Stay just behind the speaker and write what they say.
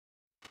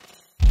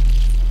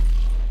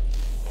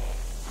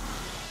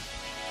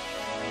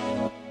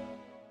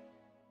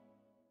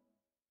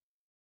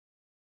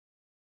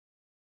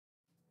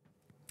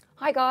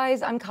Hi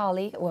guys, I'm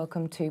Carly.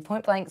 Welcome to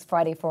Point Blank's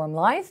Friday Forum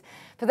Live.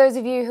 For those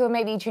of you who are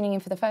maybe tuning in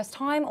for the first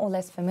time or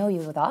less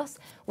familiar with us,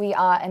 we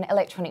are an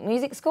electronic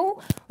music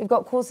school. We've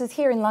got courses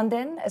here in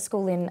London, a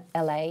school in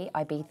LA,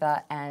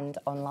 Ibiza, and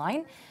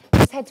online.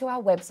 Just head to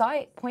our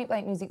website,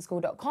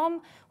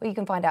 pointblankmusicschool.com, where you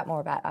can find out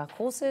more about our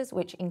courses,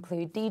 which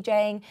include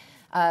DJing,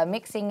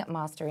 mixing,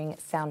 mastering,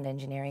 sound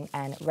engineering,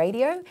 and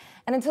radio.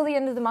 And until the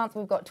end of the month,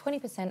 we've got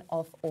 20%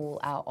 off all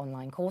our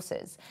online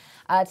courses.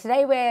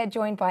 Today, we're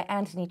joined by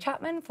Anthony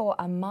Chapman for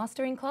a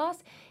mastering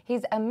class.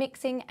 He's a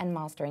mixing and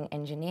mastering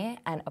engineer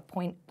and a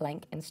Point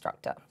Blank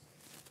instructor.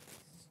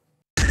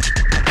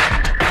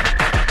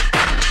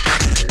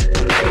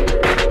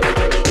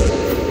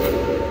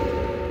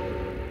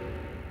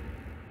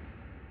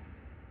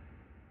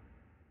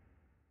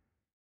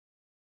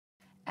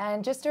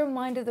 And just a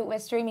reminder that we're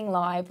streaming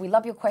live. We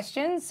love your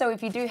questions, so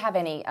if you do have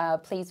any,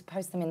 please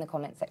post them in the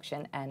comment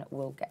section and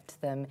we'll get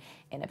to them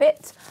in a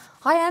bit.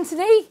 Hi,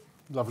 Anthony.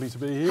 Lovely to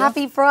be here.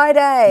 Happy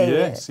Friday.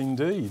 Yes,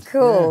 indeed.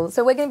 Cool. Yeah.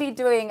 So we're going to be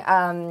doing,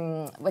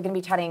 we're going to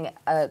be chatting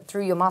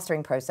through your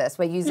mastering process.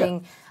 We're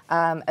using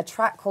a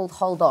track called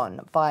Hold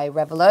On by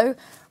Revelo.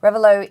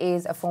 Revelo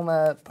is a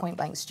former Point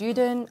Blank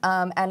student,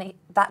 and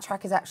that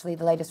track is actually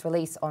the latest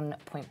release on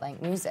Point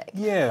Blank Music.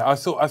 Yeah, I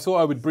thought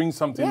I would bring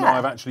something that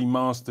I've actually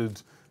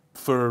mastered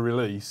for a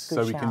release,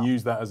 so we can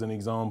use that as an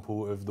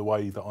example of the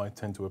way that I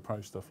tend to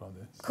approach stuff like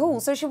this.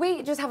 Cool. So should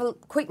we just have a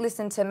quick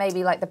listen to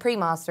maybe like the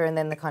pre-master and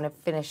then the kind of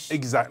finish?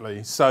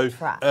 Exactly. So,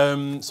 track.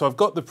 So I've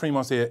got the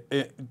pre-master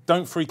here.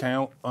 Don't freak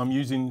out. I'm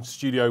using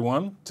Studio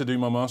One to do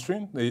my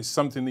mastering. It's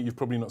something that you've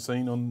probably not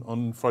seen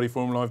on Friday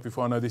Forum Live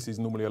before. I know this is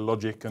normally a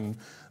Logic and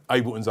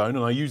Ableton Zone,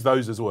 and I use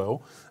those as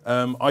well.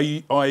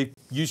 I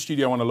use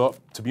Studio One a lot.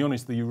 To be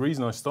honest, the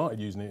reason I started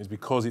using it is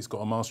because it's got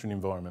a mastering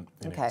environment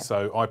in it.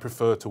 So I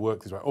prefer to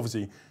work this way.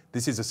 Obviously,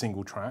 this is a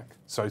single track,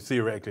 so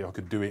theoretically I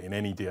could do it in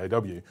any DAW.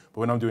 But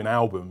when I'm doing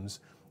albums,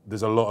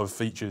 there's a lot of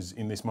features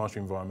in this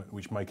mastering environment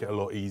which make it a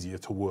lot easier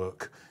to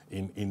work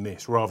in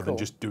this, rather than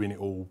just doing it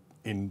all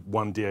in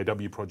one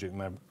DAW project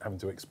and having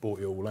to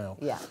export it all out.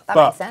 Yeah, that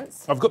makes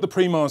sense. I've got the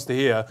pre-master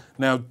here.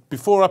 Now,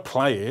 before I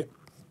play it,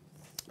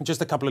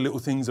 just a couple of little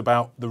things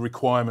about the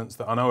requirements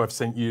that I know I've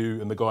sent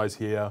you and the guys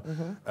here,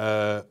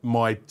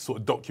 my sort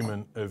of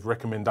document of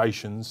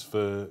recommendations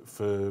for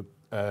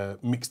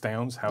mix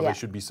downs, how they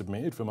should be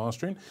submitted for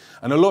mastering.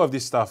 And a lot of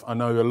this stuff, I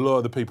know a lot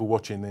of the people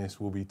watching this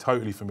will be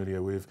totally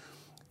familiar with.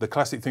 The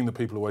classic thing that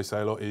people always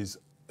say a lot is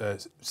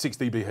 6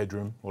 dB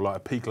headroom, or like a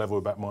peak level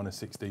about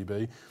 -6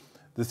 dB.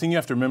 The thing you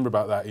have to remember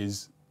about that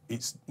is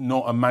it's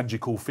not a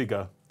magical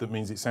figure that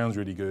means it sounds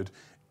really good.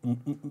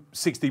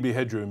 6 dB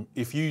headroom,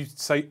 if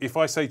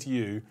I say to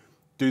you,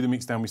 do the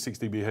mix down with 6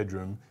 dB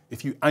headroom,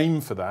 if you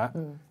aim for that,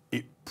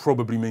 it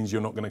probably means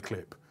you're not going to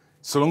clip.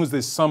 So long as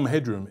there's some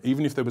headroom,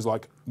 even if there was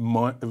like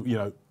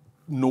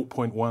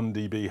 0.1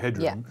 dB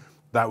headroom,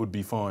 that would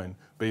be fine.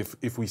 But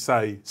if we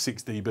say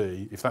 6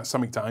 dB, if that's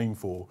something to aim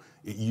for,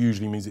 it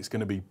usually means it's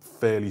going to be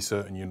fairly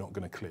certain you're not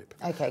going to clip.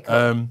 Okay,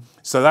 cool.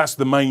 So that's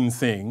the main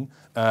thing,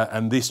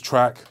 and this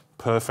track,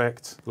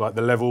 perfect, like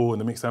the level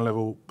and the mixdown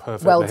level,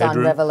 perfect. Well done,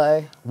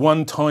 Revelo.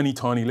 One tiny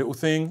little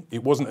thing.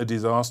 It wasn't a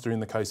disaster in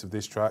the case of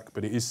this track,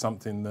 but it is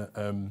something that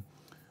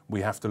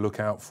we have to look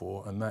out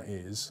for, and that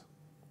is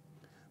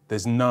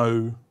there's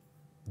no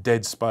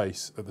dead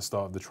space at the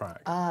start of the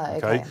track.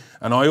 Okay?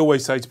 And I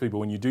always say to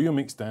people, when you do your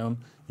mixdown,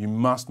 you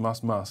must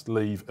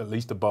leave at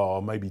least a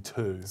bar, maybe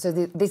two. So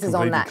this is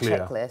on that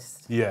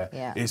checklist.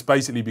 Yeah. It's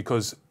basically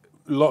because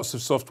lots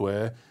of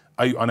software,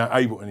 I know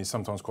Ableton is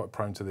sometimes quite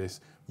prone to this.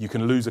 You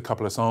can lose a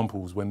couple of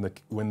samples when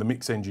the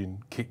mix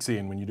engine kicks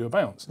in when you do a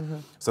bounce.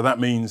 So that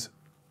means,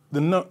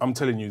 I'm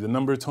telling you, the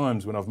number of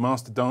times when I've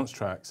mastered dance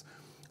tracks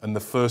and the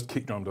first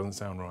kick drum doesn't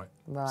sound right.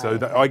 So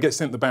that I get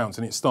sent the bounce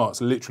and it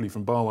starts literally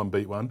from bar 1,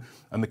 beat 1,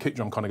 and the kick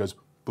drum kind of goes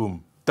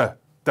boom, da,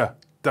 da,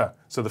 da.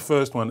 So the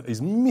first one is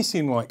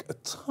missing like a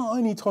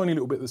tiny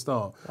little bit at the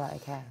start.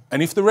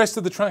 And if the rest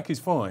of the track is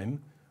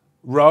fine,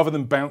 rather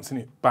than bouncing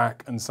it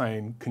back and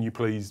saying, can you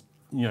please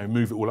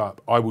move it all up,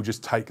 I will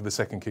just take the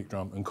second kick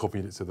drum and copy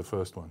it to the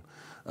first one.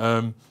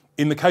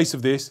 In the case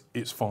of this,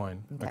 it's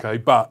fine, okay?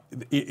 But,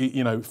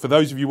 for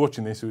those of you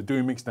watching this who are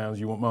doing mixdowns,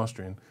 you want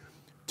mastering,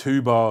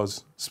 2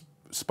 bars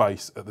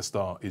space at the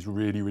start is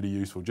really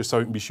useful, just so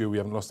we can be sure we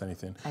haven't lost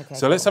anything.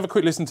 So let's have a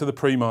quick listen to the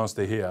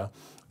pre-master here.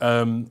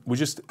 We're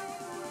just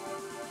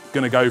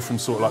gonna go from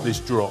sort of like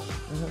this drop.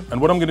 And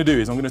what I'm gonna do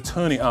is I'm gonna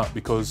turn it up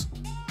because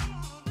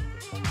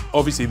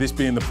obviously, this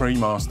being the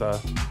pre-master,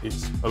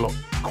 it's a lot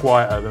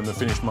quieter than the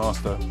finished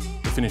master,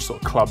 the finished sort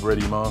of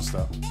club-ready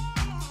master.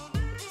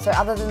 So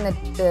other than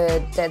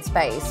the dead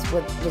space,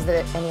 was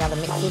there any other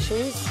mix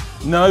issues?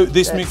 No,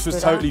 this mix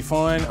was totally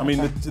fine. I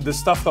mean, the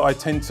stuff that I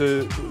tend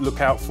to look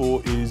out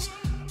for is,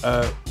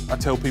 I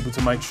tell people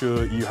to make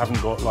sure you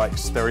haven't got like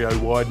stereo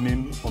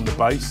widening on the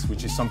bass,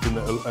 which is something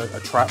that a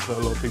trap that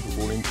a lot of people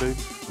fall into,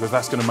 because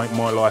that's going to make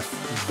my life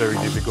very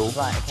difficult.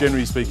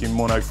 Generally speaking,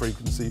 low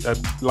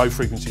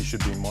frequency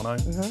should be in mono.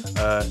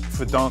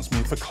 For dance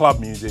music, for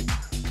club music,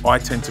 I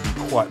tend to be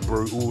quite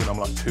brutal when I'm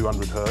like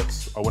 200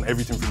 hertz. I want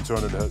everything from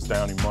 200 hertz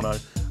down in mono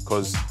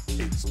because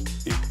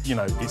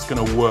it's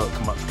going to work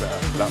much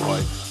better that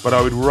way. But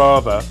I would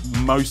rather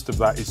most of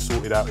that is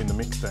sorted out in the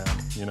mix down,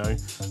 you know.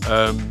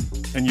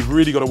 And you've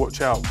really got to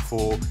watch out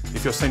for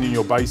if you're sending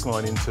your bass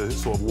line into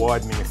sort of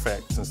widening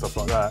effects and stuff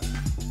like that.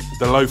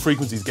 The low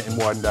frequencies getting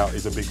widened out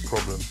is a big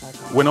problem. Okay.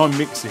 When I'm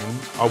mixing,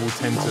 I will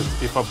tend to,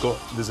 if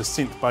there's a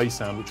synth bass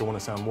sound which I want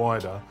to sound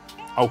wider,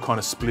 I'll kind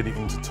of split it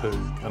into two,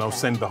 and I'll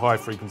send the high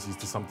frequencies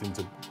to something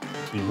to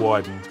be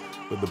widened,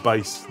 but the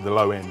bass, the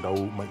low end,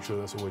 I'll make sure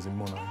that's always in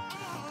mono.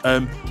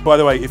 By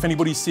the way, if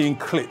anybody's seeing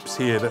clips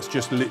here, that's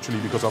just literally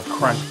because I've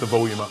cranked the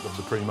volume up of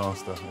the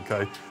pre-master,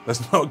 okay?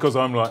 That's not because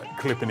I'm like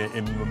clipping it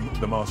in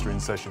the mastering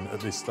session at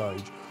this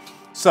stage.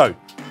 So,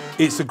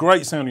 it's a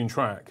great sounding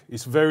track.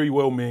 It's very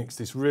well mixed,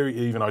 it's very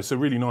even. It's a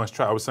really nice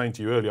track. I was saying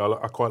to you earlier,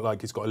 I quite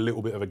like it's got a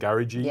little bit of a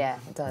garagey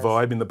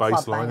vibe in the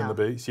bass line and the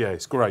beats. Yeah,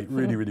 it's great,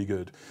 really, really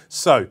good.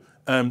 So,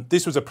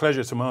 this was a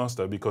pleasure to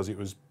master because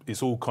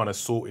it's all kind of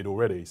sorted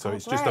already. So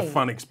it's just a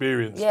fun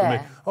experience for me.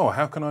 Oh,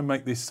 how can I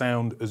make this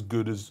sound as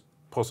good as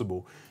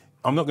possible?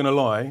 I'm not gonna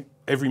lie,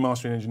 every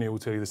mastering engineer will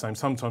tell you the same.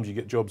 Sometimes you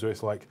get jobs where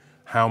it's like,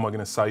 how am I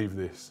gonna save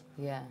this?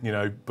 Yeah. You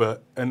know,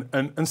 but,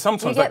 and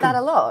sometimes you get that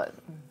a lot?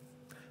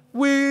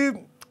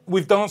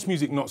 With dance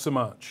music, not so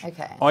much.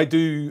 Okay. I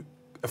do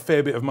a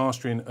fair bit of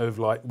mastering of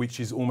which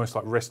is almost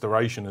like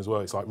restoration as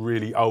well. It's like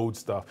really old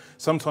stuff.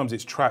 Sometimes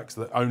it's tracks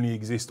that only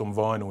exist on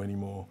vinyl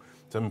anymore.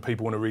 Some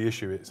people want to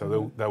reissue it,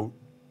 so they'll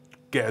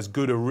get as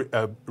good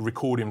a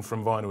recording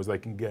from vinyl as they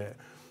can get,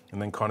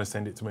 and then kind of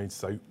send it to me to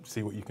say,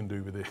 see what you can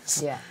do with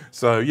this. Yeah.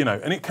 So, you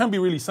know, and it can be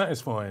really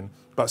satisfying,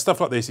 but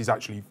stuff like this is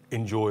actually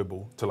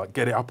enjoyable to like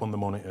get it up on the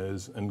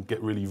monitors and get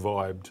really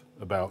vibed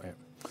about it.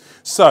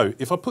 So,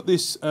 if I put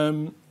this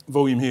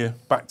volume here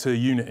back to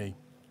Unity,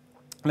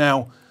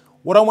 now,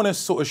 what I want to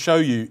sort of show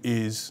you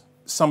is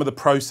some of the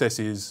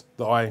processes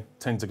that I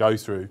tend to go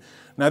through.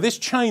 Now, this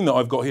chain that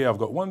I've got here, I've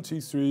got 1,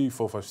 2, 3,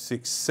 4, 5,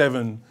 6,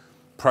 7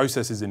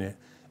 processes in it.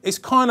 It's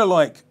kind of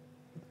like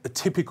a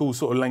typical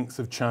sort of length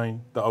of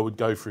chain that I would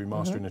go through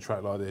mastering a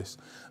track like this.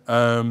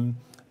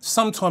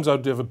 Sometimes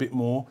I'd have a bit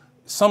more.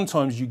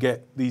 Sometimes you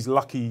get these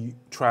lucky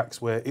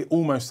tracks where it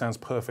almost sounds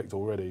perfect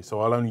already. So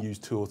I'll only use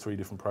 2 or 3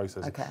 different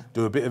processes. Okay.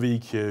 Do a bit of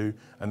EQ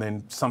and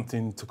then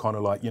something to kind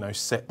of like, you know,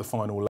 set the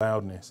final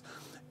loudness.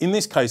 In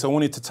this case, I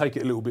wanted to take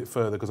it a little bit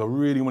further because I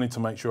really wanted to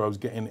make sure I was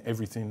getting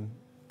everything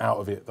out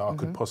of it that I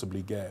could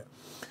possibly get.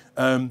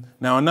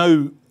 Now I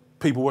know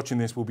people watching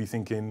this will be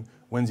thinking,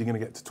 when's he going to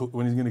get to talk?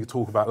 When is he going to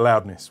talk about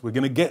loudness? We're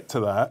going to get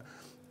to that.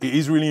 It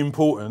is really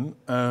important,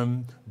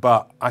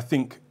 but I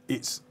think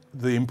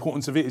the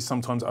importance of it is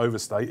sometimes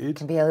overstated. It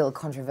can be a little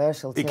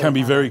controversial too. It can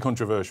be very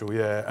controversial,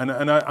 yeah. And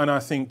I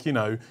think, you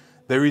know,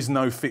 there is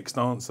no fixed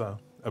answer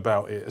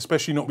about it,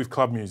 especially not with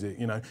club music.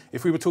 You know,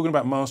 if we were talking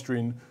about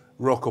mastering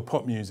rock or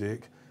pop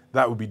music,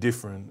 that would be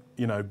different,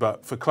 you know.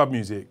 But for club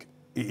music,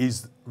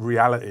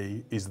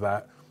 reality is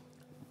that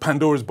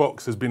Pandora's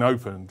box has been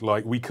opened.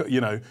 Like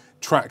you know,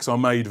 tracks are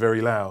made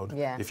very loud.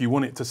 Yeah. If you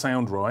want it to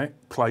sound right,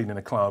 played in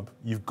a club,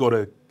 you've got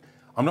to.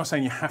 I'm not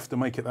saying you have to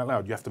make it that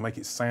loud. You have to make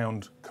it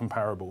sound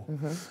comparable.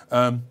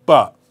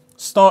 But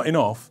starting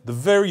off, the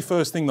very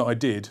first thing that I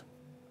did,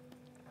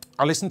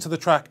 I listened to the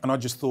track and I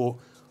just thought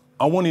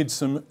I wanted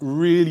some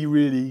really,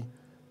 really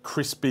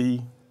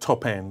crispy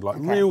top end, like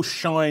real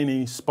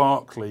shiny,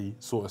 sparkly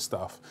sort of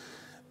stuff.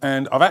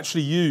 And I've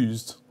actually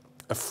used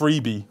a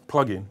freebie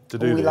plugin to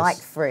do this. We like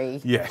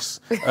free. Yes.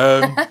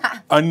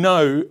 I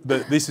know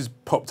that this has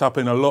popped up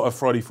in a lot of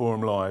Friday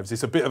Forum Lives.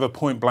 It's a bit of a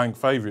point blank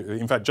favourite.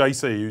 In fact,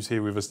 JC, who's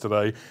here with us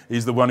today,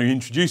 is the one who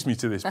introduced me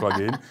to this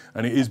plugin,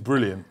 and it is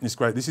brilliant. It's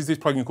great. This is this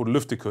plugin called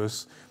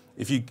Lufticus.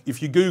 If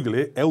you Google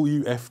it,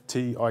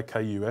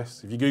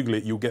 Luftikus, if you Google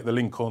it, you'll get the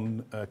link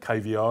on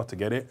KVR to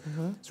get it.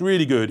 It's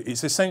really good.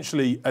 It's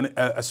essentially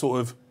a sort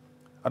of,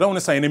 I don't want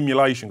to say an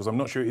emulation because I'm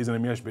not sure it is an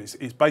emulation, but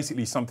it's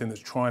basically something that's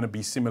trying to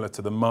be similar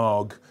to the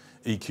Marg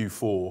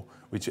EQ4,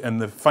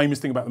 and the famous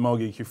thing about the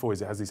Marg EQ4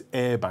 is it has this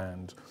air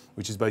band,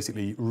 which is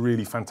basically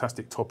really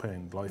fantastic top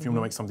end, like if you want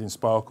to make something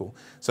sparkle.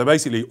 So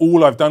basically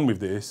all I've done with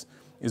this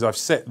is I've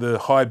set the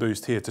high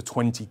boost here to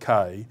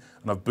 20K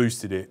and I've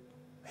boosted it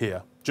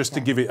here, just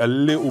to give it a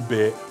little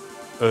bit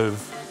of...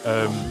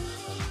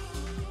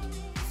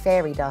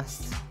 fairy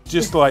dust.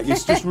 Just like,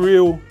 it's just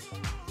real,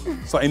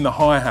 it's like in the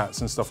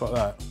hi-hats and stuff like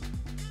that.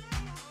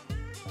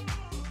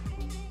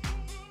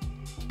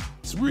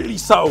 It's really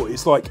subtle.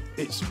 It's like,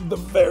 it's the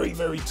very,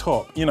 very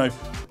top. You know,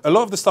 a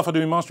lot of the stuff I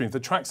do in mastering, if the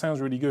track sounds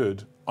really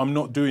good, I'm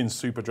not doing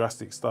super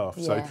drastic stuff.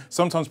 Yeah. So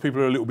sometimes people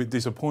are a little bit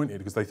disappointed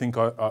because they think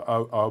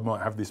I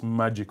might have this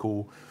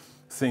magical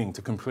thing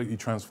to completely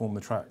transform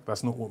the track.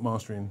 That's not what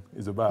mastering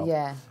is about.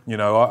 Yeah. You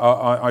know,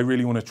 I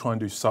really want to try and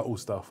do subtle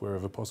stuff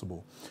wherever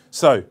possible.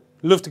 So,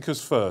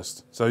 Lufticus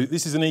first. So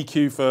this is an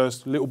EQ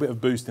first, a little bit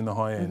of boost in the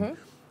high end.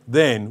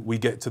 Then we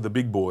get to the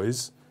big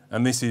boys,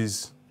 and this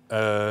is...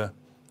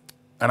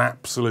 an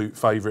absolute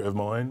favourite of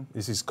mine.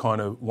 This is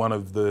kind of one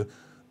of the, I don't want to say an emulation, but it's basically something that's trying to be similar to the Marg EQ4, and the famous thing about the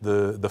Marg EQ4 is it has this air band, which is basically really fantastic top end, like if you want to make something sparkle. So basically all I've done with this is I've set the high boost here to 20K and I've boosted it here, just to give it a little bit of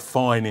the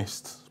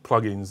finest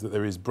plugins that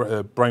there is.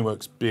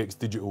 Brainworks BX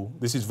Digital.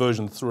 This is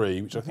version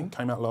 3, which I think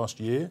came out last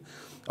year.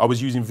 I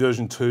was using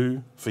version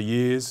 2 for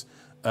years.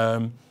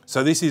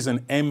 So this is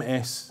an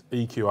MS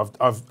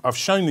EQ. I've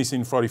shown this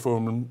in Friday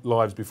Forum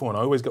Lives before, and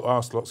I always get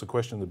asked lots of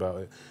questions about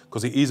it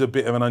because it is a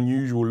bit of an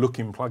unusual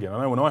looking plugin.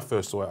 I know when I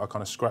first saw it, I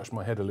kind of scratched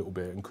my head a little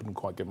bit and couldn't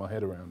quite get my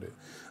head around it.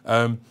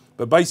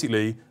 But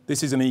basically,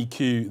 this is an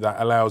EQ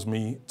that allows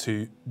me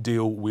to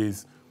deal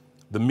with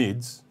the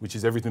mids, which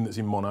is everything that's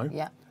in mono,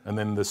 and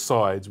then the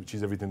sides, which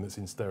is everything that's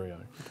in stereo.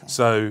 Okay.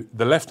 So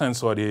the left-hand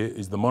side here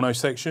is the mono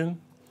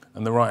section,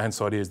 and the right-hand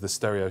side here is the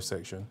stereo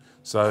section.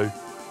 So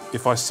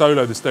if I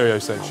solo the stereo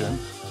section,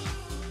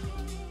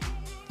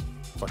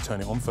 if I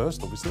turn it on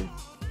first, obviously.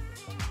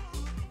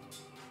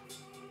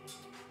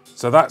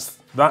 So that's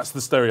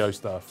the stereo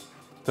stuff.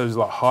 There's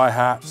like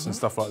hi-hats and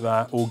stuff like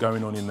that, all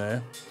going on in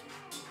there.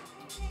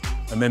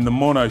 And then the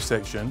mono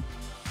section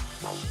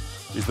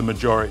is the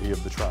majority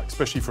of the track,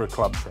 especially for a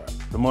club track.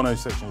 The mono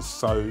section is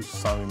so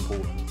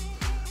important.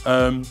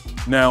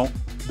 Now,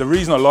 the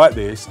reason I like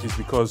this is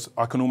because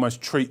I can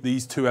almost treat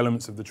these two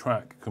elements of the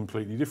track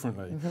completely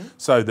differently.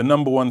 So the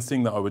number one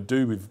thing that I would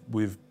do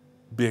with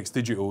BX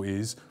Digital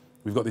is,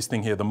 we've got this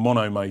thing here, the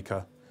mono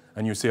maker,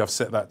 and you'll see I've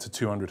set that to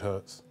 200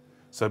 Hertz.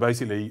 So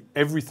basically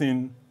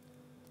everything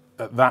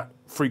at that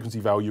frequency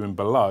value and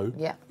below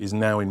is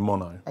now in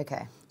mono.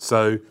 Okay.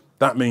 So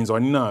that means I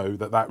know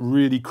that that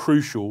really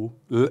crucial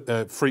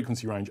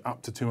frequency range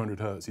up to 200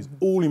 Hertz is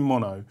all in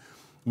mono,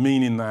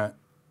 meaning that,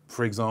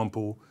 for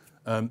example,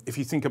 if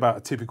you think about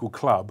a typical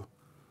club,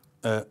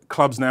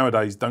 clubs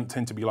nowadays don't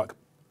tend to be like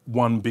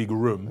one big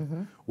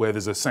room where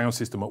there's a sound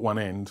system at one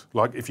end.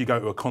 Like if you go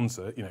to a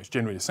concert, you know, it's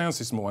generally a sound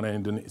system at one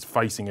end and it's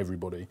facing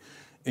everybody.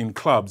 In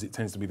clubs, it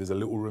tends to be there's a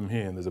little room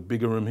here and there's a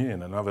bigger room here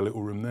and another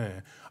little room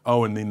there.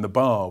 Oh, and in the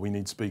bar, we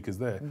need speakers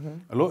there.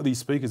 A lot of these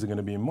speakers are going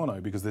to be in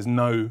mono because there's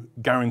no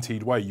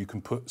guaranteed way you can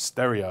put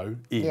stereo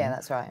in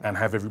and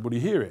have everybody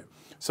hear it.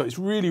 So it's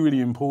really, really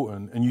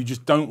important, and you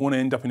just don't want to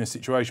end up in a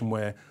situation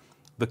where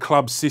the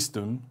club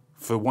system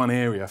for one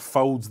area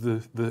folds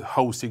the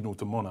whole signal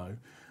to mono,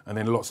 and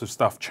then lots of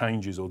stuff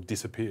changes or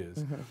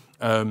disappears.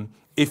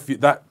 If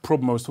that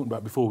problem I was talking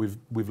about before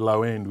with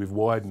low end, with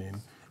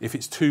widening, if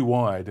it's too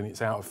wide and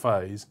it's out of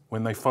phase,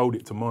 when they fold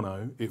it to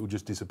mono, it will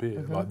just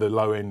disappear. Like the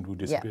low end will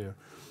disappear.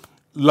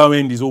 Low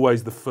end is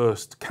always the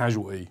first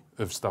casualty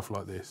of stuff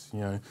like this, you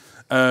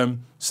know.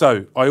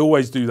 So I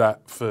always do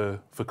that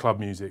for club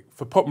music.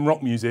 For pop and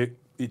rock music,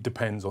 it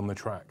depends on the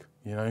track,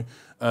 you know.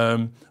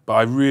 But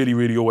I really,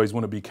 really always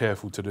want to be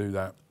careful to do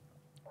that.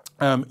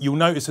 You'll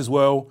notice as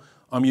well,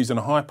 I'm using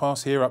a high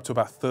pass here up to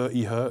about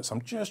 30 Hertz.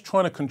 I'm just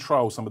trying to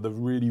control some of the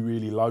really,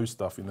 really low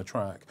stuff in the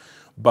track.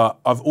 But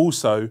I've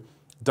also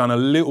done a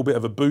little bit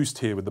of a boost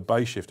here with the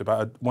bass shift,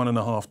 about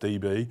 1.5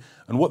 dB.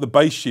 And what the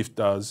bass shift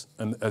does,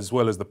 and as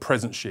well as the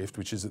present shift,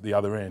 which is at the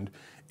other end,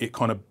 it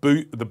kind of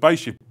the bass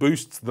shift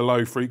boosts the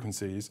low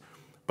frequencies,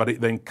 but it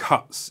then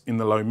cuts in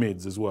the low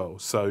mids as well.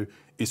 So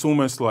it's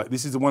almost like,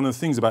 this is one of the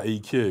things about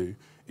EQ,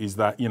 is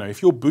that, you know,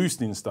 if you're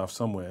boosting stuff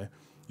somewhere,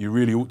 you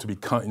really ought to be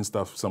cutting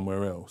stuff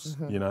somewhere else,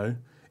 you know?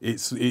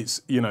 It's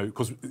you know,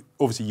 because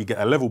obviously you get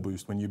a level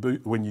boost when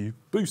you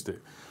boost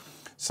it.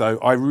 So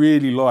I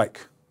really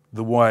like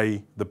the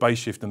way the bass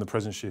shift and the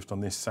present shift on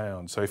this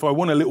sound. So if I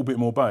want a little bit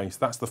more bass,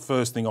 that's the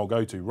first thing I'll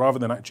go to. Rather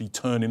than actually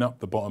turning up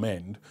the bottom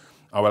end,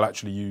 I will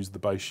actually use the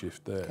bass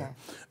shift there.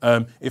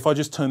 Okay. If I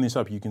just turn this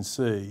up, you can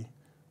see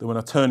that when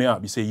I turn it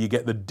up, you see you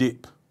get the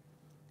dip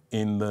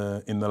in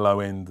the low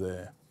end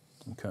there.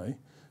 Okay,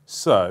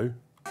 so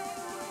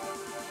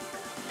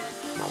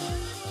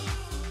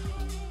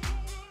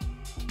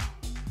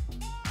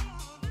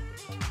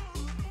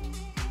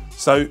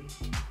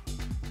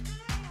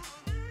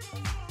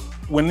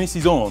when this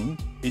is on,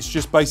 it's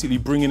just basically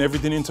bringing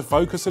everything into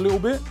focus a little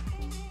bit.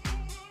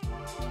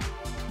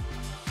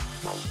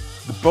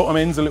 The bottom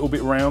end's a little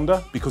bit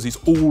rounder because it's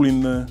all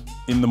in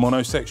the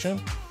mono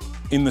section.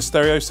 In the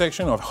stereo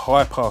section, I've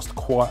high passed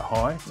quite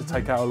high to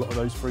take out a lot of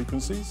those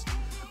frequencies.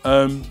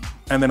 And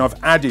then I've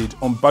added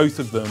on both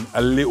of them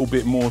a little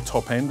bit more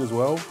top end as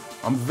well.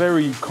 I'm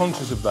very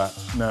conscious of that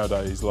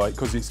nowadays, like,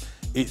 because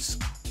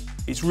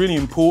it's really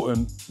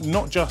important,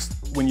 not just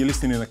when you're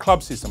listening in a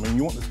club system. I mean,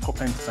 you want the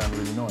top end to sound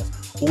really nice.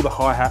 All the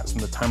hi-hats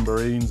and the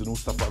tambourines and all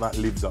stuff like that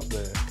lives up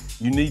there.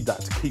 You need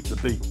that to keep the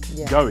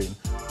beat going.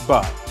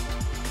 But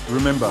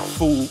remember,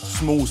 full,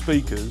 small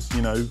speakers,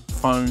 you know,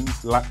 phones,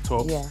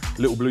 laptops,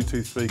 little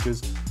Bluetooth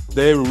speakers,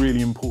 they're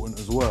really important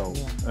as well.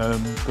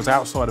 Because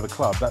outside of a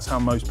club, that's how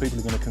most people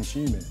are going to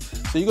consume it.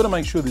 So you've got to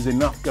make sure there's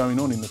enough going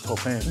on in the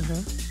top end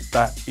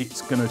that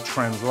it's going to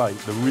translate,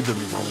 the rhythm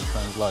is going to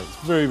translate. It's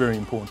very, very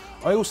important.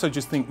 I also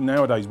just think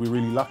nowadays we're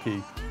really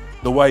lucky.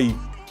 The way,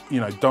 you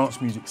know, dance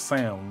music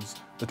sounds,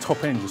 the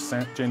top end just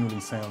generally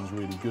sounds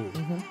really good.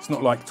 It's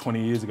not like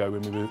 20 years ago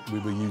when we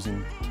were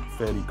using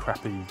fairly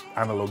crappy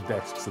analog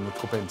desks and the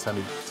top end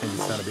tended to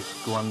sound a bit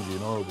grungy and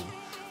horrible.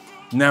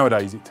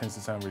 Nowadays it tends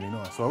to sound really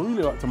nice. So I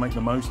really like to make the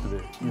most of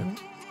it.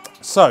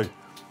 So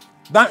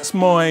that's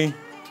my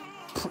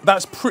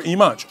that's pretty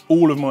much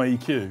all of my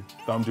EQ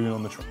that I'm doing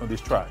on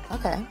this track.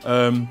 Okay.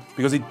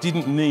 Because it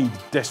didn't need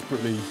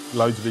desperately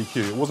loads of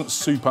EQ. It wasn't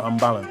super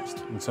unbalanced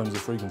in terms of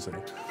frequency.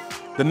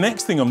 The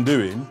next thing I'm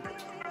doing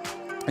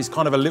is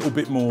kind of a little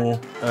bit more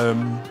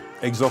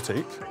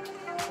exotic.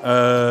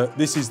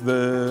 This is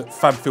the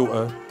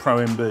FabFilter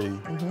Pro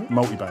MB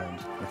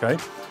multiband, okay?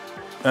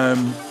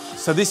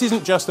 So this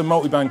isn't just a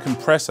multiband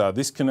compressor.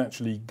 This can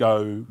actually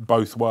go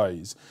both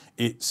ways.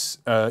 It's,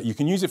 you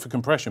can use it for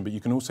compression, but you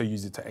can also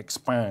use it to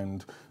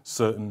expand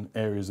certain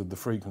areas of the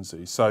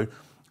frequency. So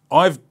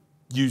I've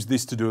used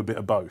this to do a bit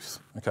of both,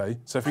 okay?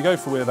 So if we go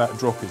for where that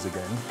drop is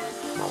again,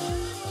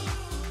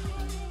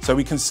 so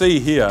we can see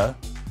here,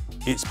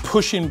 it's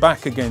pushing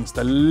back against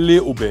a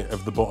little bit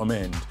of the bottom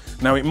end.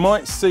 Now it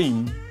might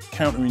seem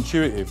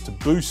counterintuitive to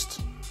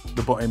boost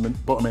the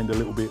bottom end a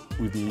little bit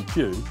with the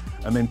EQ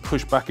and then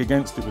push back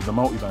against it with the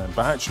multiband.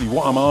 But actually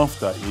what I'm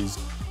after is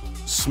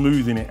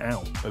smoothing it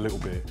out a little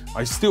bit.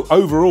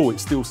 Overall, it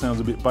still sounds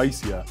a bit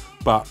bassier,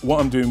 but what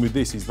I'm doing with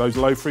this is those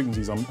low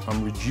frequencies,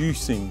 I'm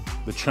reducing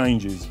the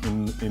changes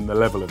in the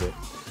level of it.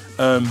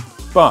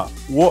 But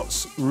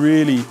what's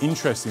really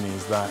interesting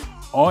is that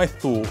I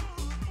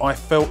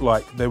felt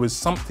like there was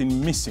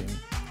something missing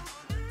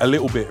a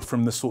little bit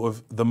from the sort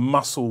of the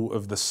muscle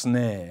of the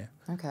snare.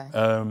 Okay.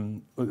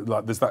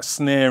 Like there's that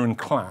snare and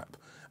clap,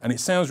 and it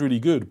sounds really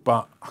good,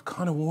 but I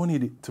kind of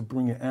wanted it to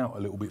bring it out a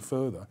little bit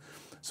further.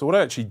 So what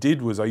I actually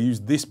did was I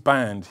used this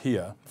band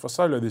here. If I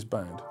solo this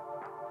band,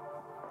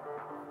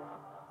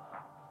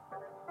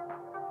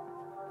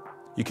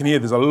 you can hear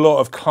there's a lot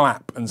of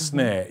clap and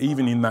snare,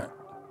 even in that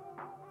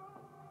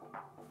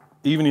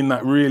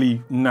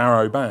really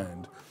narrow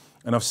band.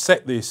 And I've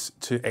set this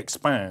to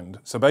expand.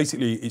 So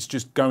basically it's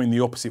just going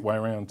the opposite way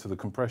around to the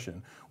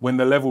compression. When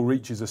the level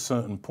reaches a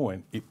certain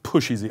point, it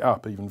pushes it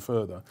up even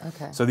further.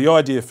 Okay. So the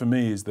idea for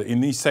me is that in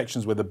these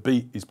sections where the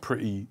beat is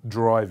pretty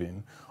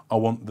driving, I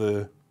want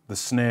the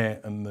snare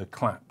and the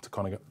clap to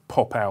kind of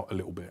pop out a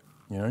little bit,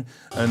 you know?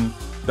 And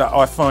that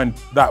I find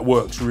that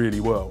works really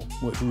well,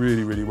 works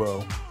really, really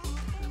well.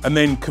 And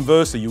then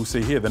conversely, you'll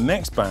see here, the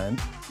next band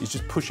is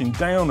just pushing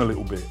down a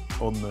little bit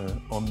on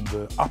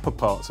the upper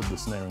parts of the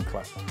snare and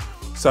clap.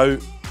 So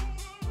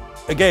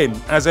again,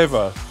 as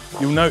ever,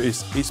 you'll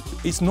notice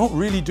it's not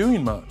really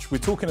doing much. We're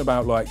talking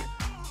about like,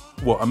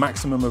 what, a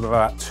maximum of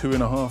about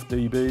 2.5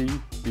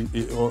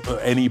 dB or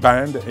any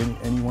band at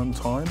any one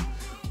time.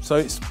 So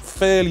it's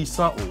fairly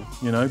subtle,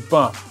 you know,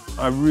 but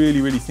I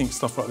really, really think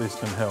stuff like this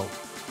can help.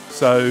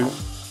 So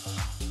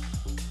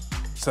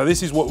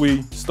this is what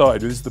we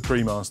started with, this is the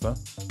pre-master.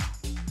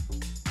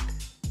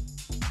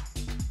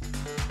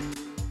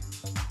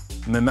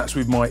 And then that's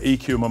with my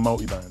EQ and my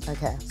multiband.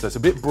 Okay. So it's a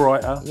bit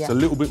brighter, it's a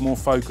little bit more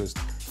focused.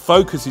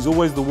 Focus is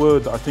always the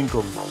word that I think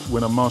of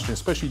when I'm mastering,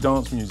 especially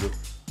dance music.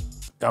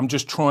 I'm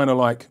just trying to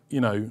like,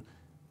 you know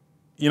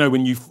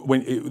when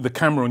the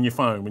camera on your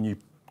phone, when you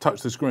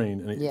touch the screen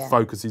and it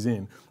focuses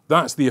in,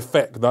 that's the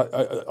effect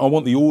that I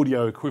want the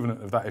audio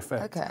equivalent of that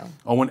effect. Okay.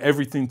 I want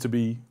everything to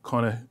be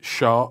kind of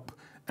sharp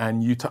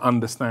and you to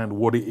understand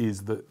what it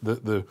is that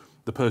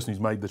the person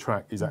who's made the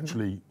track is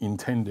actually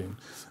intending.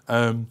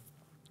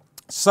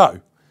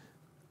 So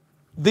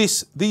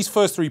these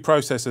first three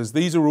processors,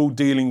 these are all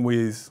dealing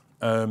with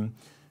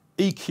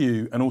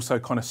EQ and also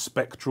kind of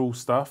spectral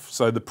stuff.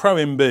 So the Pro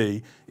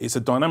MB, it's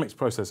a dynamics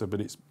processor, but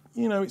it's,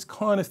 you know, it's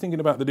kind of thinking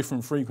about the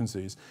different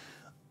frequencies.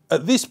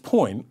 At this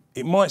point,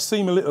 it might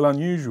seem a little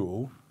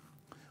unusual.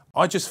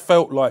 I just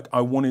felt like I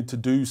wanted to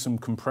do some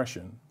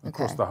compression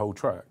across the whole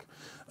track.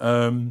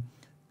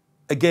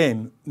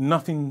 Again,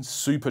 nothing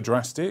super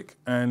drastic,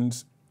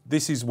 and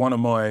this is one of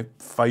my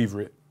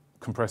favorite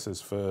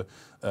compressors for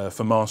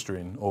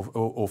mastering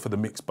or for the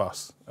mix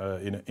bus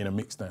in a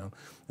mix down.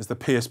 It's the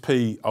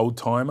PSP Old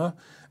Timer,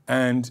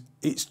 and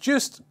it's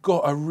just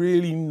got a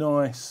really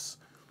nice,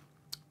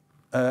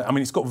 I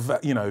mean, it's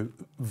got, you know,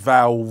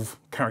 valve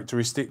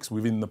characteristics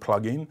within the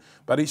plugin,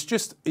 but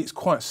it's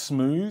quite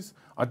smooth.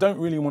 I don't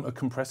really want a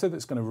compressor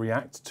that's going to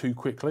react too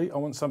quickly. I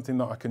want something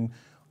that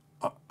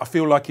I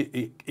feel like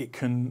it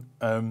can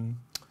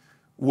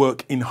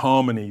work in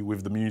harmony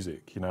with the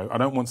music, you know. I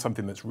don't want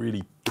something that's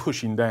really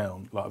pushing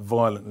down like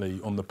violently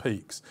on the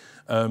peaks.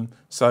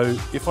 So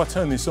if I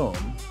turn this on,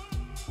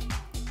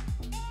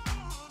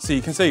 so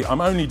you can see I'm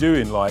only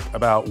doing like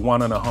about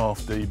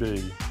 1.5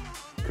 dB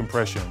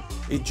compression.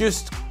 It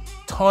just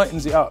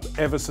tightens it up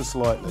ever so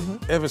slightly,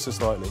 ever so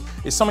slightly.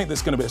 It's something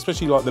that's going to be,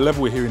 especially like the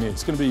level we're hearing here,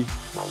 it's going to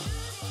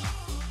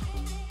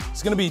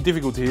be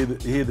difficult to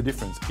hear the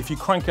difference. If you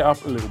crank it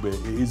up a little bit,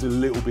 it is a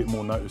little bit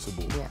more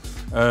noticeable.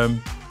 Yeah.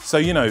 So,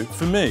 you know,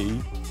 for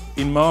me,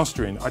 in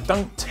mastering, I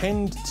don't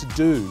tend to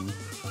do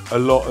a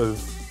lot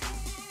of,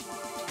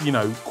 you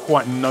know,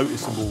 quite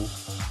noticeable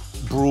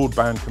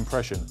broadband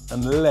compression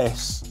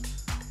unless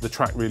the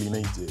track really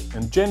needs it.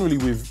 And generally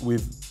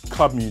with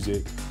club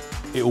music,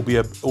 it'll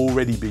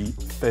already be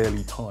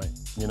fairly tight,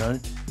 you know?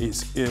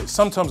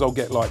 Sometimes I'll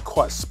get like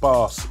quite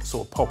sparse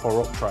sort of pop or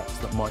rock tracks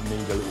that might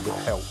need a little bit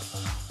of help.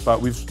 But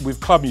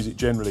with club music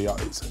generally,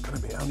 it's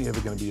only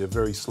ever going to be a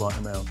very slight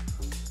amount.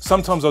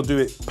 Sometimes I'll do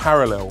it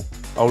parallel.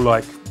 I'll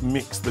like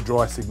mix the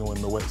dry signal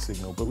and the wet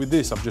signal. But with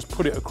this, I've just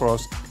put it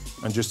across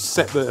and just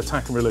set the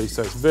attack and release.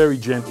 So it's very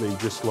gently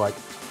just like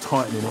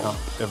tightening it up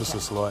ever so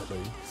slightly.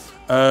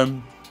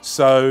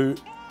 So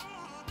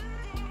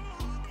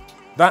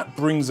that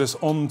brings us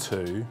on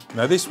to,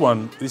 now this is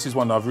one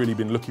that I've really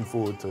been looking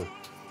forward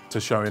to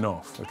showing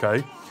off,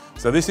 okay?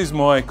 So this is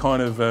my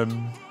kind of,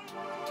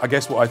 I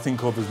guess what I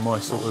think of as my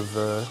sort of,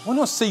 well,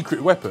 not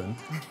secret weapon,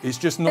 it's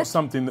just not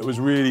something that was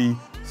really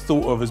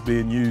thought of as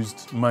being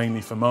used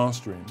mainly for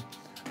mastering.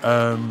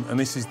 And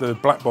this is the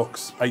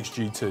Blackbox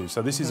HG2.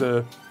 So this is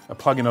a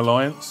plugin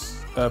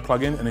alliance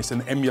plugin, and it's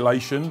an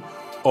emulation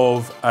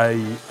of a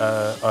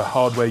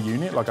hardware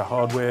unit, like a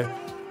hardware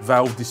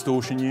valve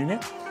distortion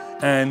unit.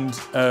 And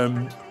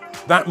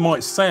that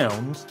might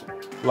sound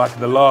like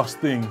the last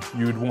thing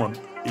you would want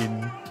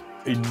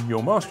in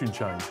your mastering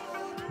chain.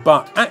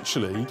 But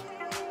actually,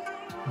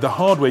 the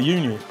hardware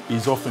unit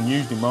is often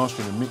used in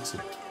mastering and mixing,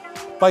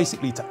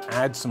 basically to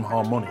add some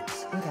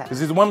harmonics. Okay. Because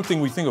there's one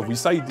thing we think of, we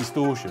say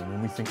distortion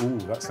and we think, oh,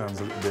 that sounds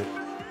a little bit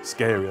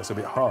scary, that's a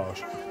bit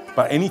harsh.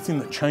 But anything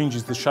that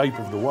changes the shape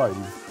of the wave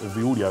of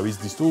the audio is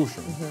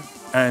distortion.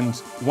 And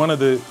one of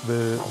the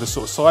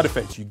sort of side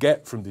effects you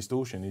get from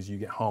distortion is you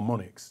get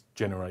harmonics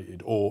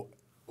generated or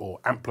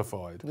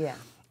amplified. Yeah.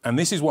 And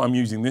this is what I'm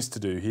using this to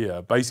do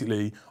here.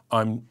 Basically,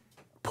 I'm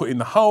putting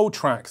the whole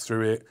track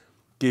through it,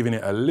 giving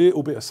it a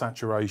little bit of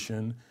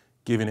saturation,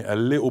 giving it a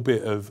little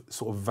bit of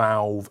sort of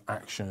valve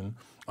action.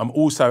 I'm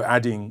also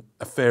adding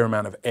a fair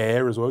amount of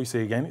air as well. You see,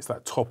 again, it's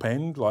that top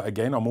end. Like,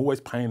 again, I'm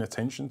always paying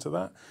attention to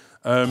that.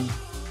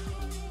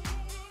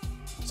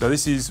 So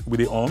this is with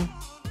it on.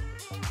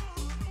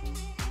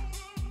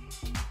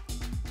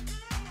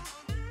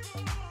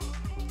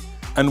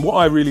 And what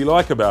I really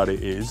like about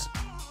it is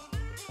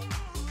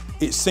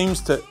it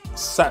seems to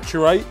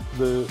saturate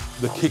the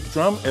kick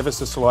drum ever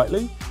so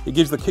slightly. It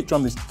gives the kick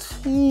drum this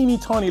teeny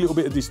tiny little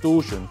bit of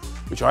distortion,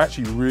 which I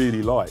actually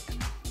really like.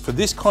 For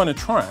this kind of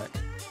track,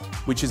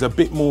 which is a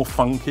bit more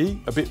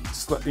funky, a bit,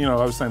 you know,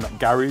 I was saying that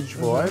garage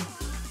vibe,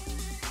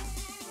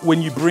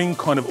 when you bring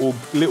kind of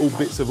little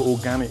bits of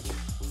organic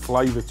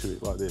flavour to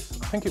it like this,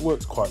 I think it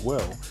works quite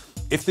well.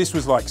 If this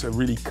was like a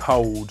really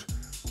cold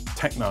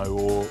techno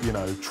or, you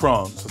know,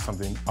 trance or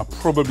something, I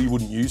probably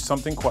wouldn't use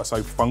something quite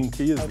so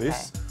funky as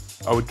this.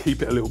 I would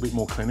keep it a little bit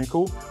more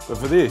clinical. But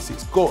for this,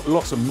 it's got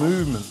lots of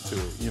movement to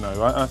it, you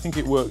know. I think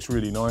it works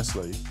really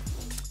nicely.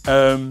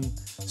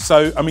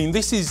 So, I mean,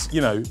 this is,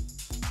 you know,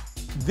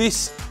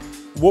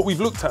 what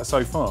we've looked at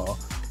so far,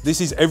 this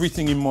is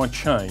everything in my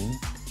chain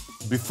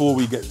before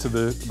we get to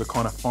the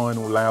kind of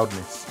final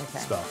loudness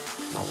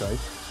stuff, okay?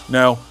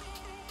 Now,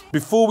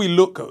 before we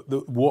look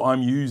at what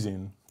I'm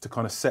using to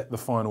kind of set the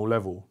final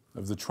level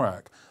of the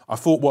track, I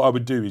thought what I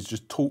would do is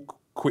just talk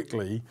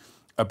quickly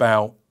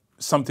about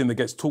something that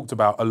gets talked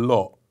about a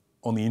lot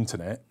on the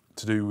internet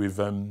to do with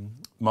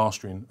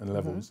mastering and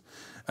levels,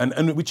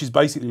 and which is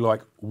basically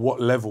like,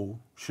 what level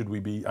should we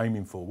be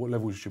aiming for? What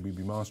level should we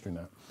be mastering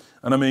at?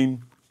 And I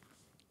mean,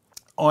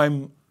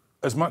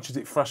 as much as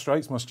it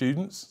frustrates my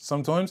students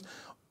sometimes,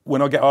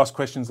 when I get asked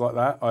questions like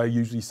that, I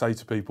usually say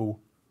to people,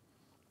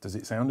 does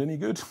it sound any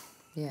good?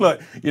 Yeah.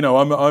 Like, you know,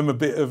 I'm a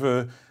bit of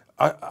a,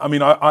 I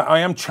mean, I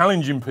am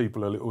challenging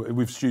people a little,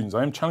 with students,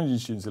 I am challenging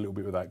students a little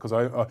bit with that, because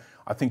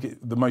I think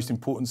the most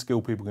important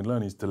skill people can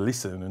learn is to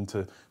listen and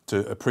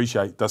to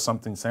appreciate, does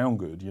something sound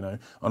good, you know?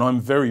 And I'm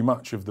very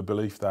much of the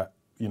belief that,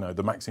 you know,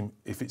 the maxim,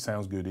 if it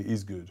sounds good, it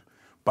is good.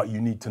 But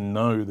you need to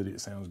know that it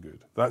sounds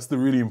good. That's the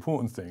really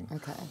important thing.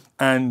 Okay.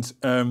 And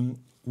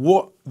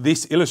what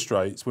this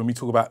illustrates when we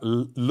talk about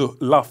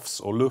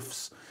LUFS or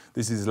LUFS,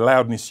 this is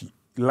loudness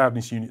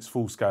units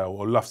full scale,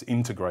 or LUFS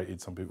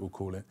integrated, some people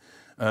call it.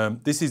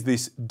 This is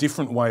this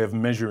different way of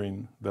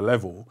measuring the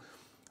level.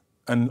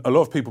 And a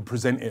lot of people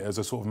present it as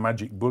a sort of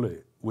magic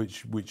bullet,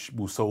 which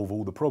will solve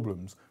all the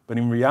problems. But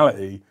in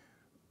reality,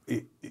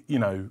 you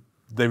know,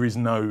 there is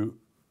no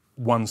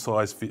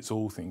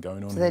one-size-fits-all thing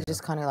going on. So they're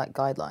just kind of like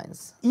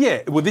guidelines?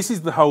 Yeah, well, this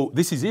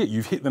is it.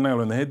 You've hit the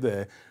nail on the head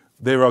there.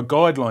 There are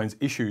guidelines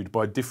issued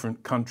by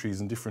different countries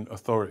and different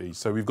authorities.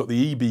 So we've got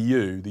the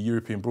EBU, the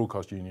European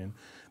Broadcast Union.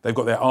 They've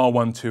got their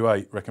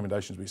R128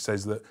 recommendations, which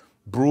says that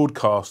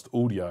broadcast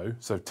audio,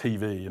 so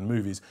TV and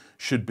movies,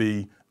 should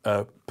be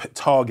a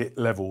target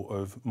level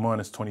of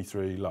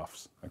 -23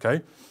 LUFS,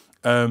 okay?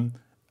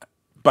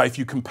 But if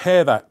you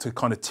compare that to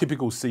kind of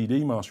typical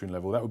CD mastering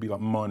level, that would be like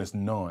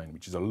 -9,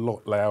 which is a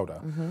lot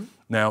louder.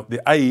 Now,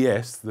 the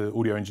AES, the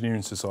Audio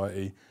Engineering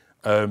Society,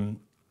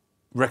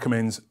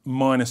 recommends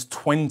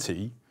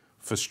 -20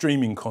 for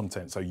streaming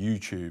content, so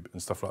YouTube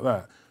and stuff like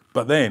that.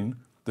 But then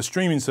the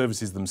streaming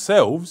services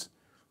themselves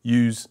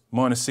use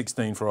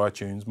 -16 for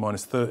iTunes,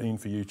 -13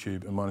 for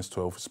YouTube, and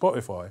 -12 for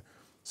Spotify.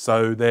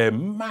 So they're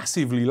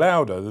massively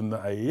louder than the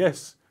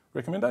AES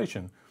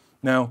recommendation.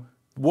 Now,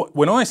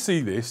 when I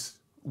see this,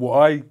 what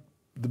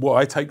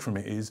I take from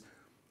it is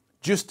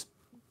just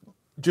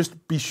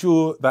be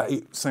sure that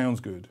it sounds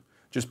good.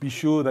 Just be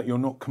sure that you're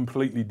not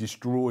completely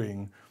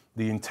destroying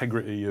the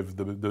integrity of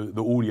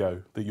the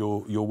audio that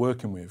you're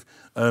working with,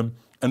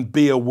 and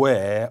be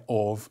aware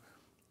of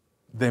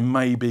there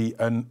may be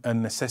a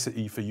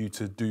necessity for you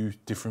to do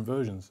different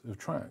versions of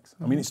tracks.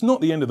 I mean, it's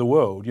not the end of the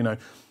world, you know.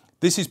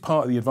 This is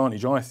part of the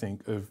advantage, I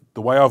think, of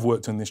the way I've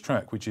worked on this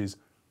track, which is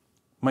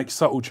make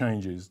subtle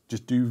changes,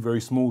 just do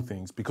very small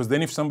things. Because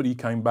then if somebody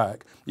came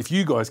back, if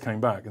you guys came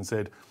back and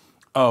said,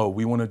 oh,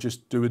 we want to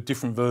just do a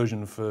different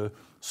version for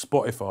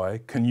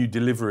Spotify, can you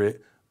deliver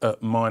it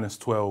at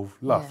 -12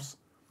 LUFS?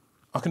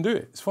 Yeah. I can do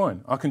it, it's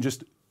fine. I can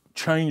just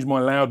change my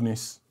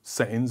loudness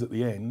settings at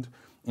the end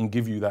and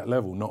give you that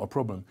level, not a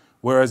problem.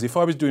 Whereas if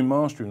I was doing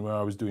mastering where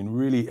I was doing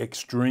really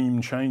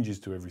extreme changes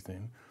to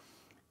everything,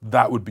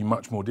 that would be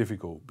much more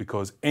difficult,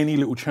 because any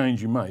little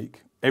change you make,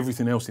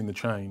 everything else in the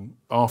chain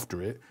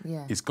after it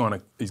is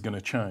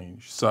gonna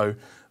change. So,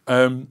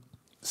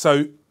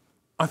 so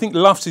I think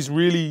LUFS is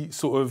really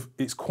sort of,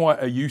 it's quite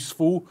a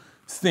useful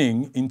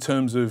thing in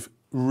terms of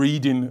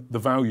reading the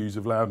values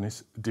of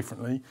loudness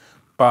differently,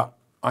 but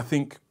I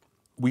think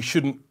we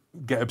shouldn't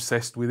get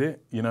obsessed with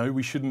it, you know,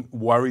 we shouldn't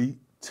worry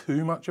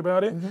too much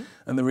about it.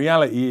 And the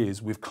reality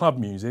is, with club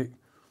music,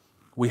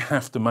 we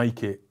have to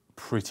make it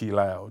pretty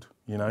loud,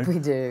 you know. We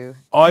do.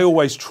 I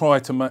always try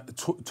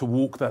to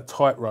walk that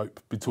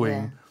tightrope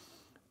between,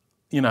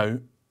 you know,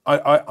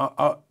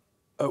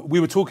 we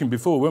were talking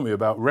before, weren't we,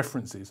 about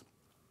references.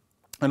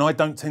 And I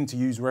don't tend to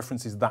use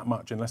references that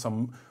much unless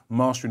I'm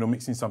mastering or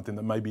mixing something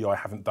that maybe I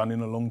haven't done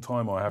in a long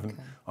time, or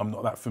I'm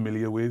not that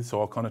familiar with,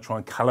 so I'll kind of try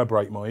and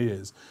calibrate my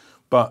ears.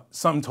 But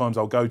sometimes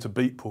I'll go to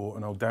Beatport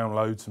and I'll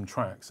download some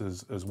tracks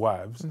as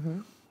WAVs,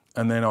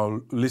 and then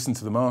I'll listen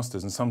to the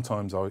masters, and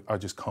sometimes I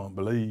just can't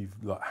believe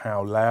like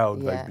how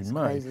loud they've been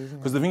made.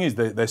 Because the thing is,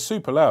 they're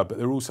super loud, but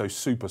they're also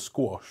super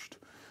squashed.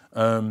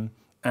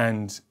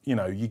 And you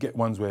know, you get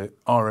ones where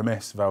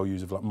RMS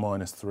values of like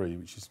 -3,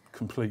 which is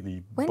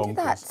completely bonkers. When did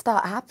that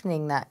start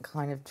happening, that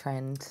kind of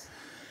trend?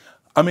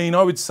 I mean,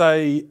 I would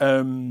say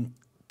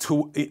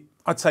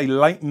I'd say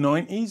late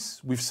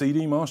 90s with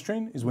CD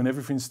mastering is when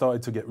everything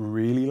started to get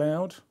really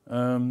loud.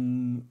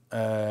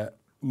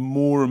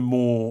 More and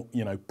more,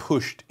 you know,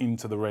 pushed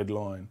into the red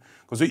line.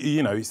 Because,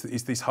 you know,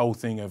 it's this whole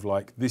thing of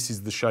like, this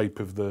is the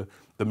shape of the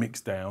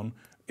mix down.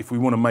 If we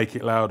want to make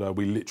it louder,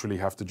 we literally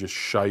have to just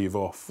shave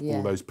off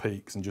all those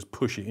peaks and just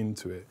push it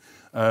into it.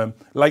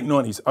 Late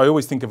 90s, I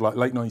always think of like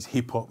late 90s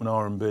hip hop and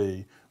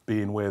R&B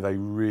being where they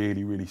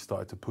really, really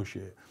started to push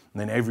it. And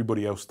then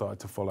everybody else started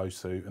to follow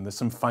suit. And there's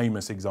some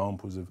famous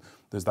examples of,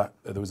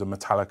 there was a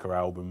Metallica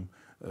album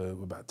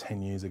about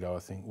 10 years ago, I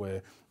think,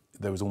 where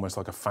there was almost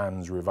like a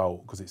fans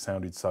revolt because it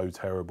sounded so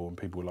terrible and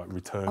people were like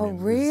returning. Oh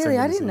really?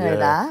 I didn't know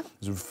that.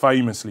 It was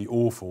famously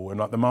awful, and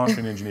like the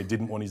mastering engineer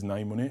didn't want his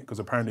name on it because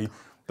apparently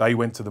they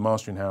went to the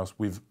mastering house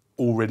with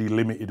already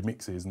limited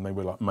mixes and they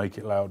were like, make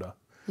it louder.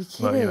 You're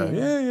kidding? Like,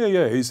 you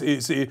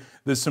know,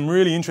 there's some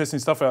really interesting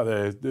stuff out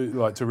there,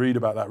 like to read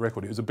about that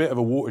record. It was a bit of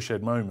a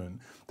watershed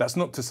moment. That's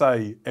not to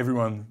say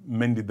everyone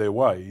mended their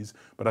ways,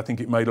 but I think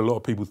it made a lot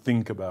of people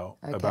think about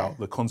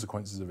the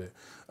consequences of it.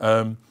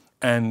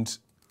 And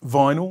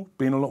vinyl,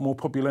 being a lot more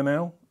popular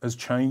now, has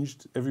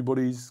changed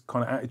everybody's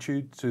kind of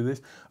attitude to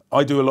this.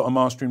 I do a lot of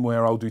mastering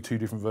where I'll do 2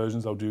 different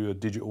versions. I'll do a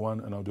digital one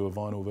and I'll do a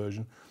vinyl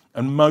version.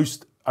 And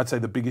I'd say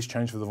the biggest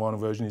change for the vinyl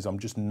version is I'm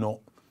just not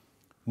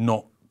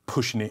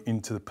pushing it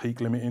into the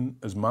peak limiting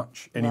as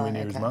much, anywhere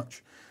near as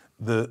much.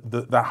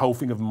 That whole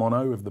thing of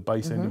mono, of the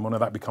bass end in mono,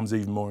 that becomes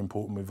even more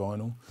important with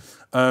vinyl.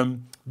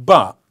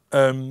 But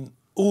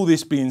all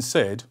this being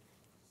said,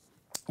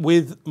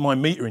 with my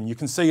metering, you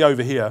can see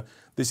over here,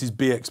 this is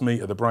BX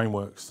meter, the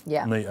Brainworks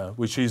meter,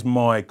 which is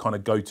my kind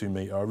of go-to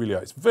meter. I really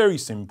like it. It's very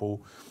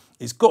simple.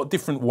 It's got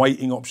different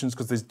weighting options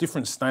because there's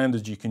different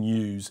standards you can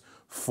use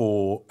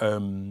for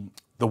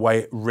the way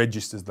it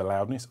registers the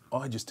loudness.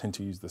 I just tend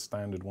to use the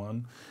standard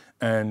one.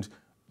 And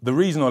the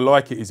reason I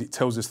like it is it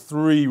tells us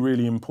 3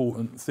 really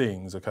important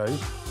things, okay?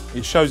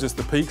 It shows us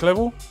the peak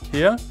level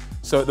here.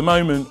 So at the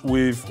moment,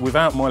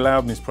 without my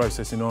loudness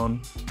processing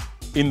on,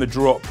 in the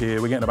drop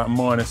here, we're getting about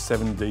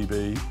 -7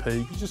 dB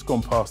peak. It's just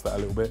gone past that a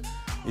little bit.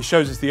 It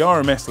shows us the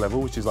RMS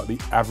level, which is like the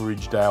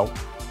averaged out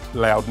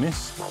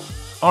loudness.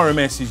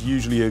 RMS is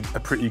usually a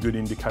pretty good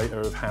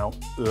indicator of how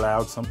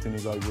loud something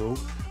is overall.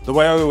 The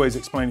way I always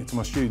explain it to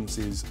my students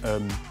is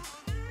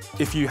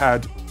if you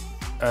had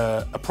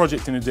a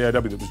project in a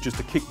DAW that was just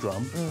a kick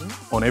drum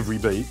on every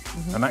beat,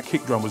 and that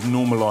kick drum was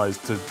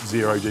normalised to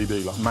 0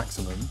 dB, like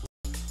maximum,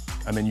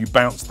 and then you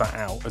bounce that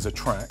out as a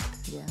track,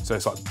 so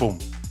it's like boom,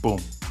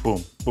 boom,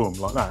 boom, boom,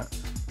 like that.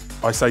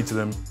 I say to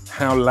them,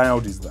 how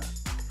loud is that?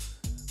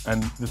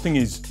 And the thing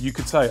is, you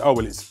could say, oh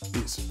well,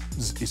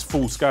 it's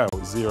full scale,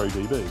 it's 0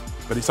 dB,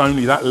 but it's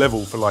only that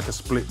level for like a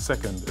split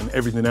second, and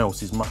everything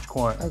else is much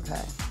quieter.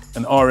 Okay.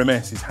 And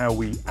RMS is how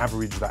we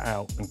average that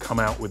out and come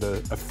out with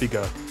a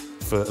figure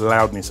for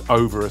loudness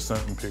over a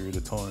certain period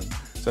of time.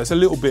 So it's a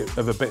little bit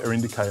of a better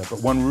indicator,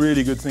 but one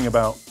really good thing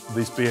about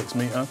this BX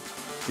meter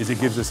is it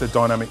gives us a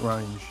dynamic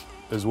range.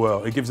 as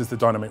well. It gives us the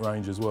dynamic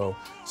range as well.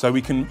 So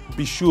we can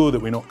be sure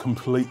that we're not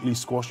completely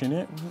squashing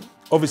it.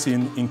 Obviously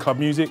in club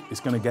music, it's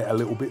going to get a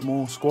little bit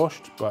more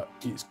squashed, but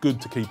it's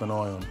good to keep an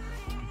eye on.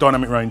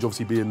 Dynamic range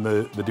obviously being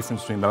the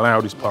difference between the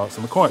loudest parts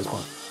and the quietest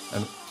parts.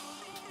 And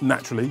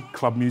naturally,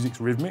 club music's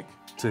rhythmic.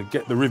 To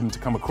get the rhythm to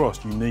come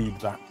across, you need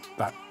that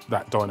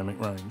dynamic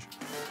range.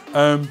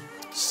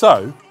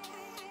 So,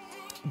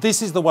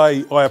 this is the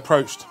way I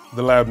approached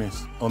the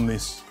loudness on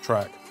this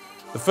track.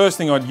 The first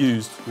thing I'd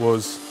used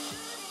was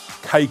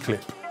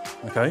K-clip,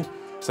 okay?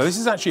 So this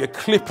is actually a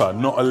clipper,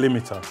 not a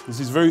limiter.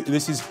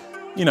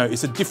 You know,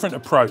 it's a different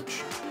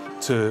approach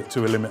to a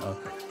limiter.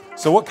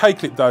 So what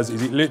K-clip does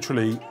is it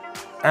literally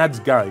adds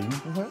gain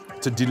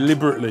to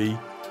deliberately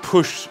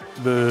push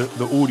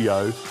the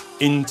audio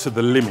into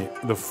the limit,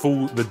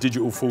 the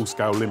digital full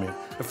scale limit,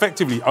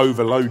 effectively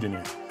overloading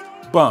it.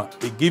 But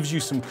it gives you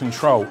some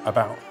control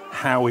about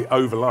how it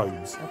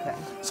overloads. Okay.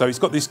 So it's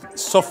got this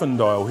soften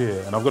dial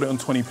here, and I've got it on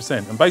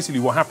 20%. And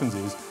basically what happens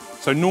is,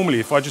 so normally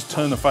if I just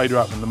turn the fader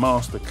up and the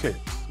master clips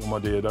on my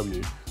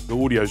DAW,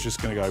 the audio is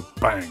just going to go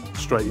bang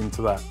straight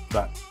into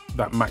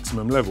that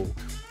maximum level,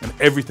 and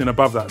everything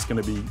above that's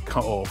going to be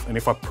cut off. And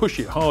if I push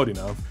it hard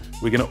enough,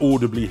 we're going to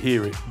audibly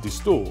hear it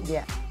distort.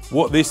 Yeah.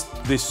 What this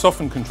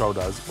soften control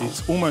does,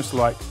 it's almost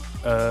like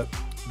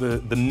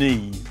the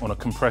knee on a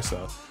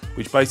compressor,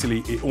 which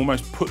basically it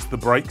almost puts the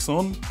brakes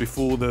on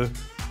before the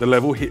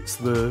level hits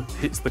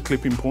the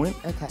clipping point.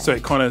 Okay. So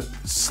it kind of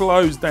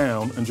slows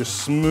down and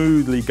just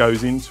smoothly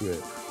goes into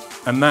it.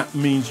 And that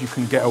means you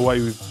can get away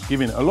with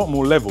giving it a lot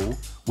more level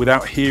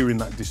without hearing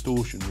that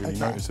distortion really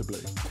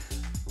noticeably.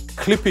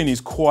 Clipping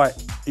is quite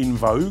in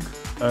vogue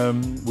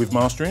with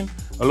mastering.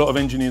 A lot of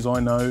engineers I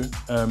know,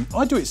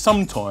 I do it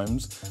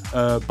sometimes,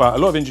 but a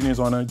lot of engineers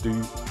I know do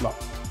like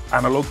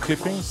analog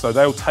clipping. So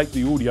they'll take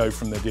the audio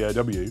from their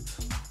DAW,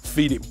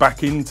 feed it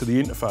back into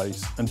the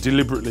interface and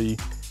deliberately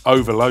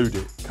overload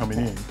it coming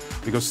in,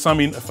 because some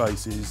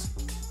interfaces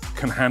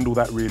can handle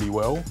that really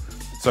well.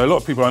 So a lot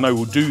of people I know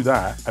will do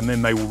that and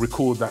then they will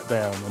record that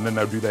down and then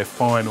they'll do their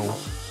final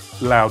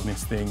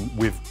loudness thing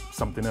with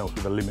something else,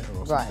 with a limiter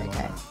or something like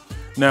that.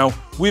 Now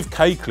with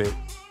K-clip,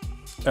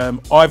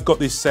 I've got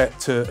this set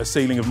to a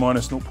ceiling of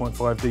minus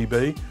 0.5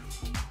 dB.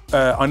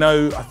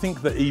 I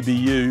think the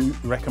EBU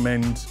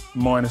recommend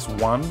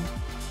 -1,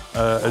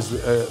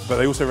 but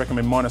they also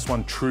recommend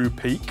 -1 true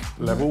peak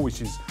level,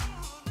 which is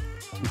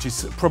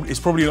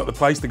probably not the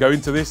place to go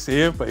into this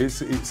here, but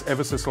it's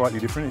ever so slightly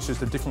different. It's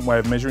just a different way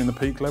of measuring the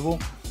peak level.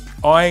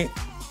 I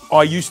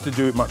used to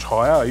do it much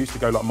higher. I used to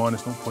go like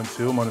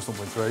 -0.2 or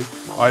 -0.3.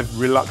 I've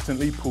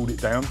reluctantly pulled it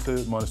down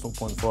to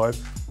 -0.5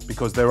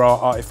 because there are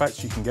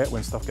artifacts you can get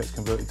when stuff gets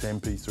converted to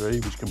MP3,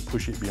 which can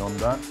push it beyond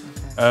that.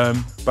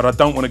 But I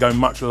don't want to go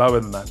much lower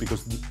than that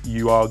because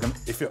you are going.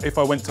 If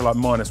I went to like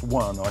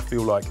 -1, I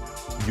feel like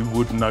you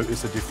would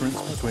notice a difference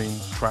between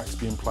tracks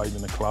being played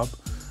in a club.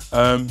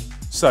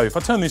 So if I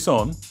turn this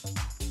on,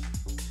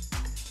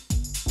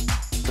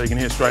 so you can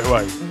hear straight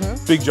away,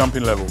 big jump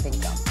in level.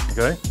 Big jump.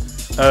 Okay,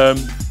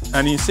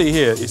 and you see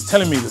here, it's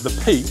telling me that the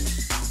peak.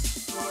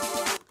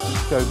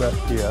 Let's go back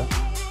here.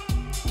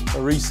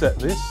 I'll reset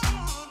this.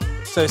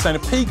 So it's saying a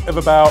peak of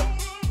about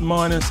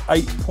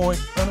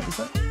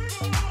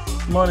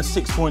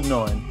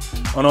 -6.9,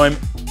 and I'm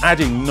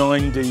adding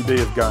 9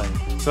 dB of gain.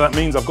 So that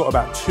means I've got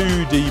about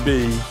 2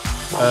 dB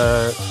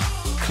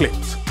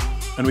clipped,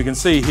 and we can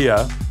see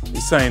here.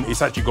 It's saying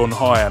it's actually gone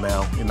higher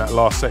now in that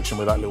last section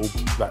where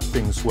that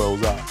thing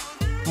swells up.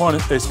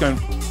 It's going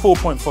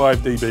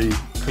 4.5 dB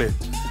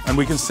clipped, and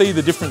we can see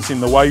the difference in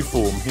the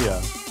waveform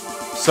here.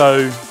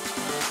 So,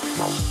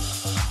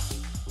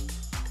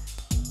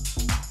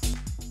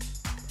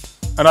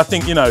 and I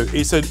think, you know,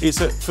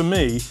 for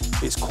me,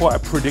 it's quite a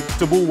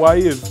predictable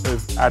way of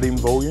adding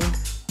volume.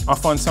 I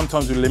find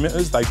sometimes with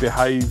limiters, they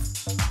behave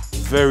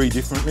very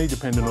differently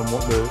depending on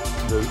what the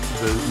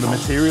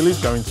material is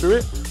going through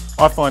it.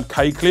 I find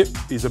K-clip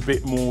is a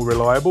bit more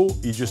reliable.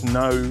 You just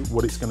know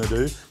what it's going to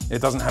do. It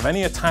doesn't have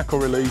any attack or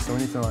release or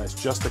anything like that.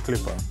 It's just a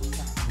clipper.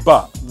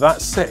 But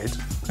that said,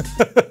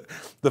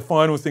 the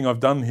final thing I've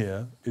done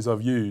here is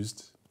I've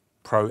used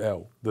Pro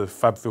L, the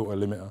Fab Filter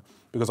limiter,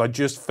 because I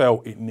just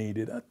felt it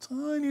needed a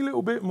tiny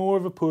little bit more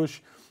of a push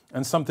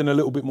and something a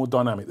little bit more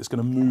dynamic that's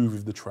going to move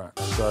with the track.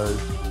 So,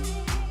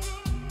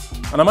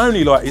 and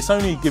it's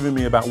only giving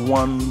me about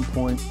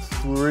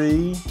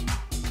 1.3.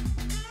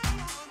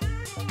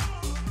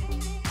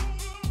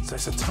 So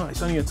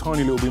it's only a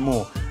tiny little bit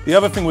more. The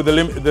other thing with the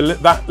limit,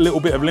 that little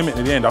bit of limit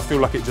at the end, I feel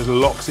like it just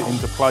locks it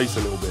into place a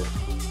little bit.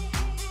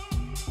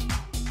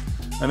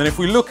 And then if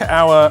we look at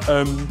our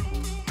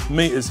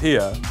meters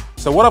here,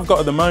 so what I've got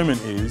at the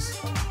moment is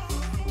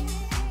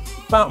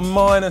about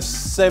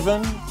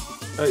 -7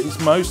 at its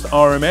most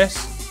RMS,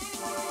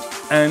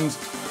 and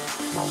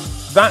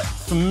that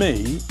for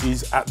me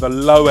is at the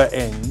lower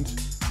end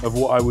of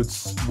what I would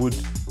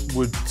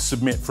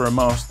submit for a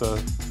master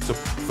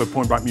for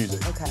point blank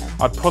music. Okay.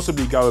 I'd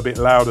possibly go a bit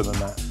louder than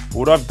that. But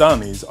what I've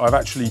done is I've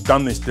actually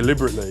done this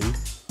deliberately.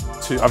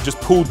 I've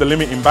just pulled the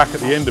limiting back at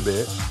the end a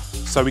bit,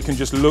 so we can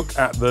just look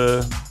at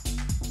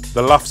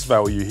the LUFS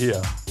value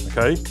here,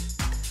 okay?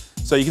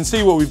 So you can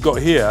see what we've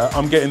got here.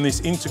 I'm getting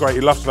this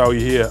integrated LUFS value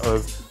here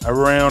of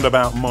around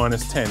about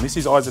 -10. This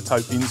is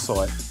Isotope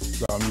Insight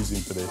that I'm using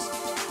for this.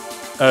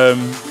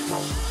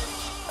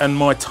 And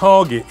my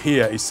target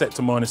here is set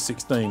to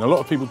 -16. A lot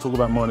of people talk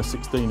about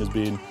 -16 as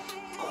being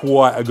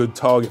quite a good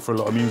target for a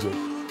lot of music,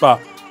 but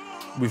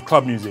with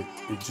club music,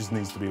 it just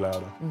needs to be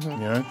louder, you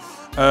know?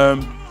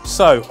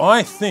 So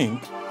I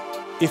think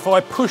if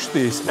I push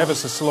this ever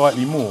so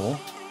slightly more,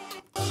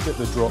 let's get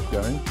the drop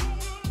going.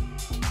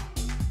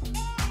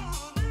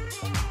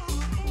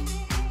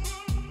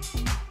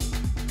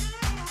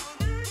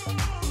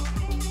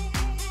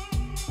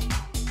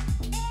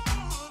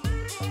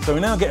 So we're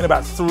now getting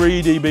about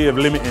 3 dB of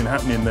limiting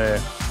happening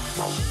there.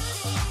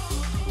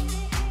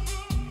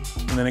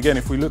 And then again,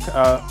 if we look at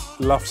our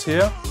LUFS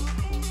here,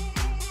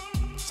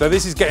 so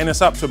this is getting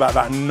us up to about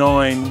that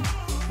 -9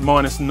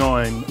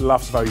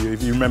 LUFS value.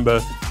 If you remember,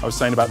 I was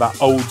saying about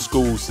that old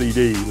school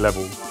CD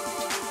level.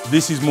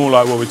 This is more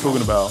like what we're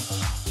talking about.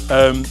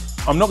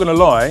 I'm not gonna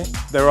lie,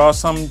 there are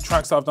some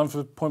tracks that I've done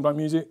for Point Blank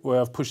Music where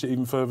I've pushed it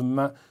even further than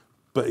that,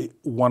 but it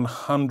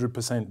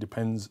 100%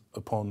 depends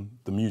upon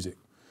the music.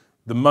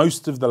 The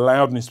most of the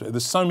loudness,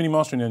 there's so many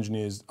mastering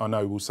engineers I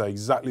know will say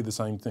exactly the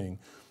same thing.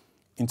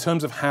 In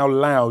terms of how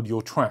loud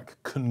your track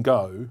can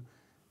go,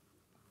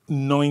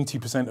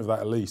 90% of that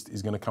at least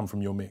is going to come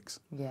from your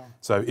mix. Yeah.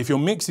 So if your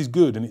mix is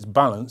good and it's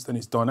balanced and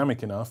it's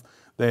dynamic enough,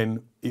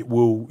 then it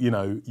will, you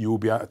know, you will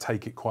be able to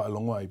take it quite a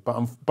long way.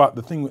 But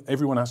the thing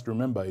everyone has to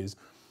remember is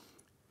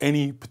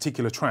any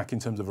particular track in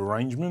terms of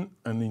arrangement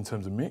and in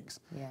terms of mix,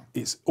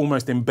 it's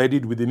almost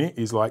embedded within it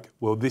is like,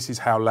 well, this is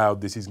how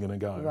loud this is going to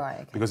go.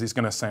 Right, okay. Because it's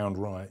going to sound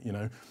right, you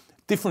know.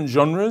 Different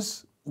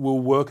genres will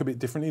work a bit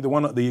differently.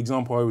 The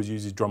example I always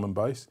use is drum and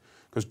bass,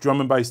 because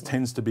drum and bass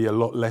tends to be a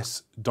lot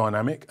less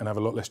dynamic and have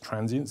a lot less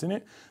transients in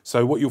it.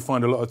 So what you'll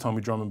find a lot of time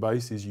with drum and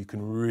bass is you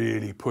can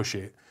really push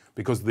it,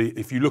 because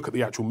if you look at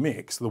the actual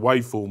mix, the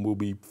waveform will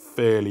be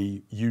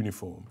fairly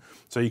uniform.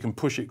 So you can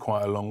push it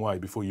quite a long way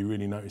before you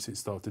really notice it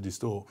start to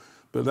distort.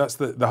 But that's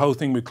the whole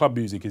thing with club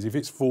music is if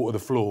it's 4 to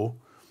the floor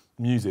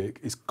music,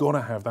 it's got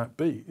to have that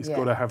beat. It's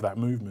got to have that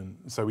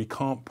movement. So we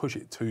can't push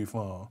it too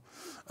far.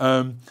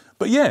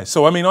 But yeah,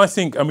 so I mean,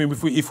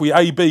 if we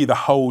A/B the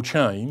whole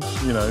chain,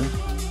 you know,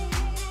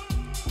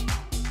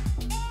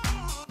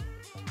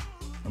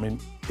 I mean,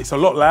 it's a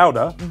lot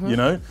louder, you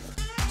know.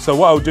 So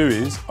what I'll do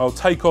is I'll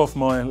take off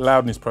my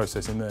loudness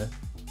processing there.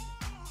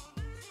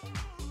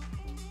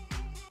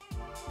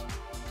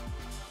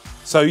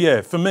 So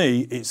yeah, for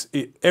me,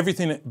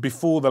 everything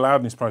before the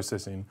loudness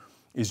processing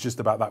is just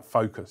about that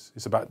focus.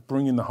 It's about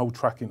bringing the whole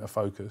track into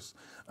focus.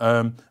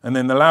 And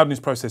then the loudness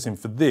processing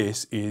for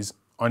this is,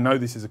 I know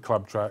this is a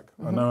club track.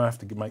 I know I have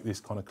to make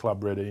this kind of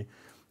club ready.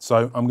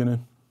 So I'm gonna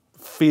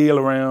feel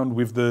around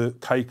with the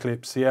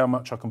K-clip, see how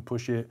much I can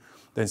push it,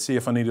 then see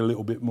if I need a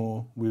little bit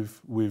more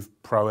with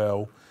Pro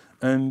L.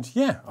 And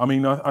yeah, I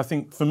mean, I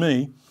think for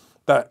me,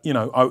 that, you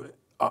know,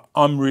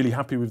 I'm really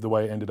happy with the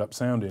way it ended up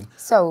sounding.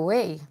 So are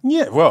we.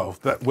 Yeah, well,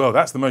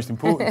 that's the most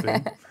important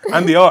thing.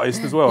 And the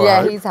artist as well, yeah,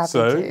 I hope. He's happy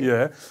so, too.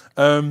 Yeah.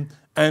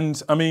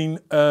 And I mean,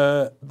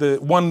 the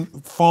one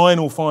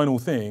final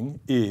thing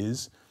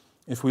is,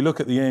 if we look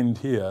at the end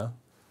here,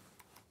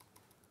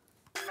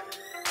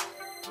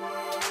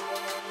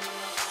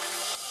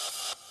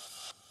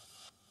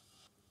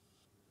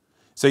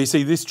 so you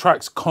see this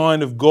track's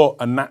kind of got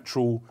a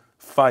natural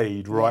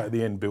fade right at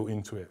the end built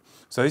into it.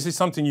 So this is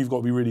something you've got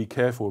to be really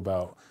careful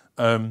about.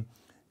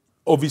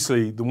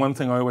 Obviously, the one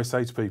thing I always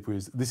say to people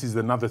is, this is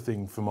another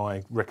thing for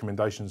my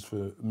recommendations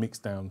for mix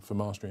down for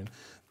mastering.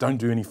 Don't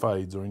do any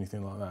fades or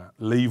anything like that.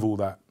 Leave all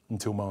that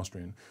until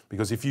mastering.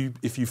 Because if you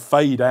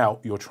fade out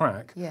your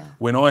track,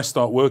 when I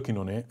start working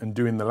on it and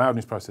doing the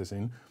loudness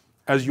processing,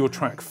 as your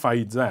track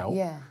fades out,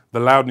 the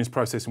loudness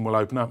processing will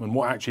open up, and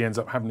what actually ends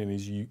up happening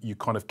is you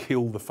kind of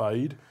kill the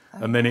fade,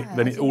 and then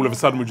it all of a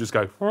sudden will just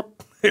go,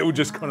 it will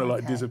just kind of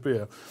like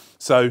disappear.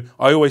 So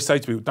I always say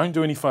to people, don't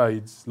do any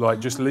fades, like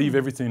just leave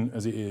everything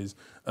as it is.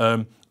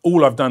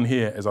 All I've done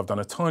here is I've done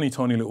a tiny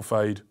little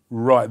fade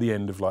right at the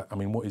end of, like, I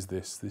mean, what is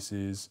this? This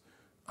is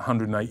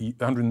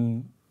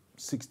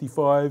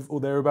 165 or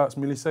thereabouts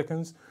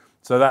milliseconds.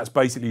 So that's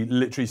basically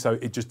literally so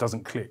it just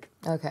doesn't click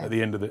at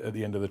the end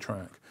of the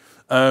track.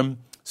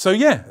 So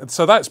yeah,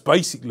 so that's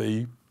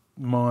basically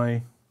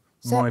my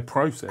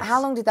process.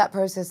 How long did that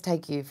process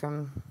take you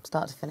from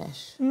start to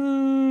finish?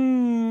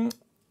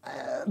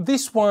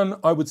 This one,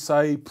 I would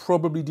say,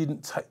 probably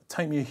didn't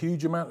take me a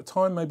huge amount of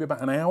time, maybe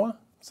about an hour,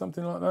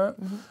 something like that.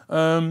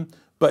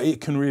 But it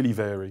can really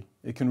vary.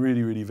 It can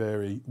really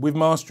vary. With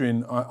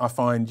mastering, I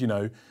find, you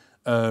know,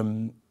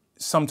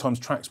 sometimes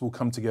tracks will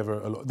come together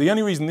a lot. The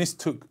only reason this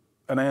took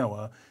an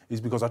hour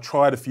is because I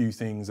tried a few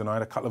things and I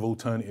had a couple of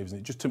alternatives, and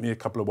it just took me a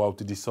couple of while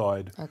to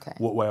decide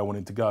what way I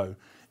wanted to go.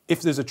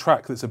 If there's a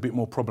track that's a bit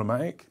more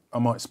problematic, I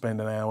might spend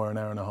an hour and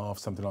a half,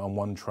 something like on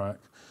one track.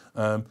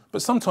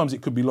 But sometimes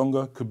it could be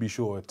longer, could be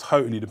shorter. It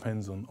totally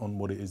depends on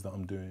what it is that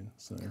I'm doing.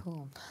 So.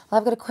 Cool. Well,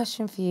 I've got a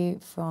question for you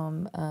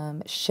from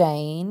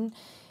Shane.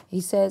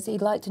 He says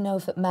he'd like to know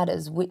if it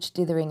matters which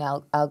dithering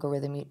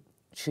algorithm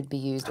should be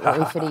used,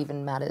 or if it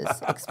even matters.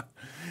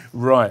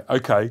 Right.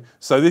 Okay.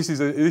 So this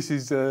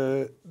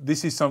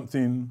is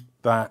something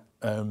that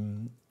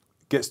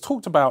gets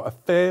talked about a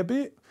fair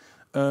bit.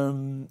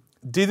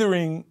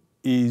 Dithering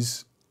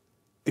is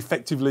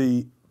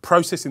effectively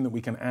processing that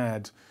we can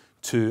add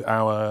to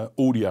our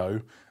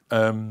audio.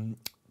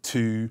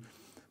 To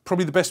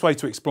probably the best way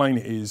to explain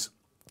it is,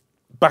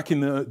 back in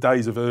the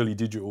days of early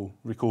digital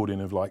recording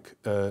of like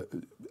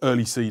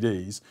early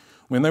CDs,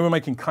 when they were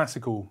making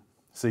classical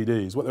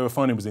CDs, what they were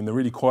finding was in the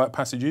really quiet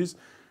passages,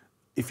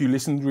 if you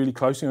listened really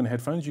closely on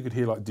headphones, you could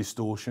hear like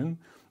distortion.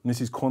 And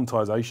this is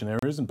quantization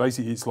errors. And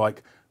basically it's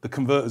like the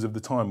converters of the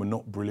time were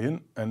not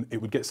brilliant, and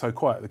it would get so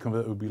quiet, the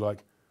converter would be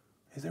like,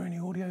 is there any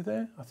audio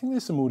there? I think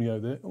there's some audio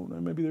there. Oh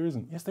no, maybe there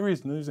isn't. Yes, there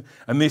is. No, there isn't.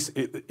 And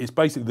it's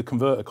basically the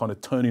converter kind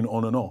of turning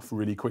on and off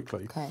really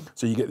quickly. Okay.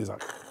 So you get this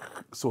like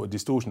sort of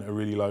distortion at a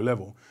really low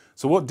level.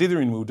 So what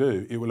dithering will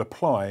do, it will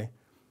apply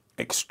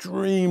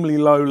extremely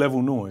low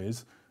level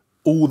noise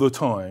all the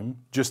time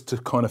just to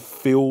kind of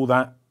fill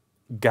that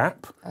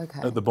gap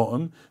at the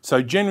bottom.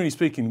 So generally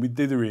speaking, with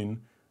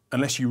dithering,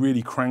 unless you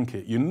really crank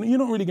it, you're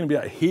not really going to be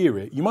able to hear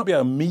it. You might be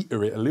able to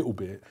meter it a little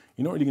bit.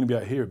 You're not really going to be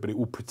able to hear it, but it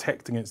will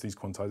protect against these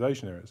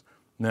quantization errors.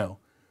 Now,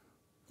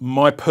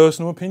 my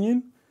personal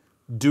opinion,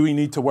 do we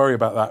need to worry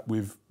about that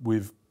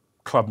with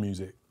club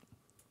music?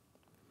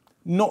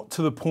 Not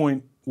to the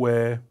point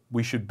where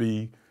we should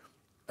be,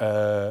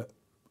 it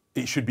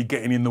should be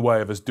getting in the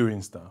way of us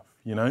doing stuff,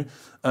 you know?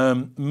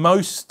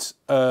 Most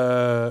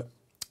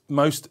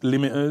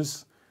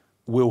limiters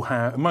will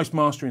have, most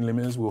mastering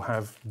limiters will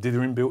have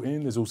dithering built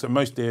in. There's also,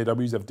 most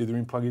DAWs have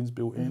dithering plugins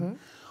built in.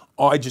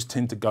 I just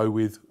tend to go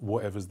with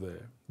whatever's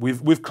there.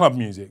 With club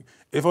music,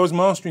 if I was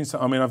mastering,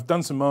 I mean, I've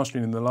done some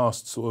mastering in the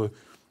last sort of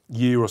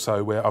year or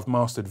so where I've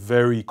mastered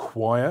very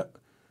quiet,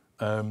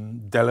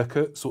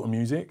 delicate sort of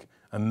music,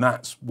 and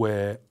that's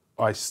where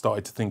I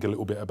started to think a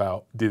little bit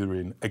about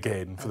dithering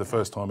again for the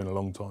first time in a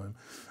long time,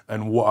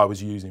 and what I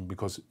was using,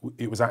 because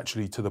it was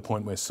actually to the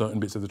point where certain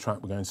bits of the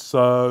track were going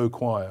so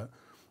quiet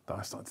that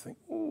I started to think,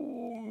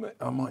 oh,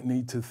 I might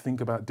need to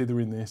think about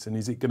dithering this, and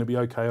is it going to be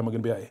okay? Am I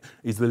going to be able,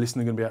 is the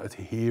listener going to be able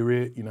to hear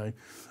it? You know,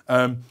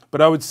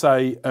 but I would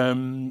say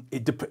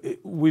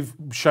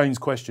with Shane's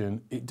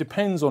question, it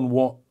depends on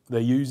what they're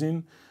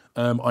using.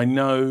 I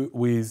know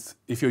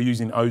if you're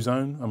using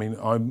Ozone, I mean,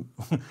 I'm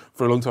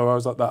for a long time I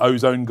was like that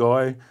Ozone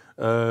guy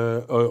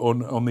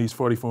on these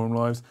Friday Forum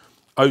Lives.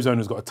 Ozone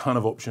has got a ton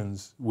of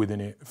options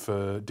within it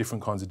for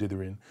different kinds of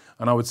dithering,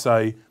 and I would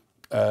say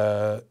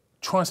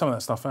try some of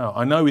that stuff out.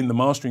 I know in the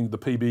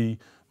PB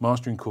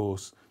mastering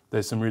course,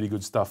 there's some really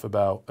good stuff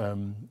about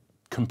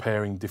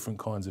comparing different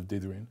kinds of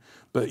dithering.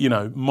 But you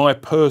know, my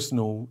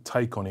personal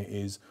take on it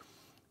is,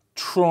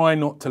 try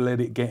not to let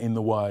it get in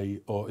the way,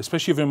 or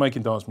especially if you're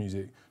making dance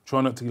music,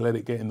 try not to let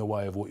it get in the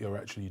way of what you're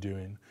actually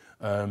doing.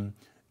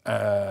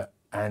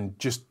 And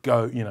just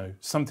go, you know,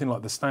 something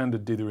like the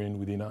standard dithering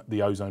within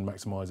the Ozone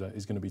Maximizer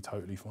is going to be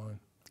totally fine.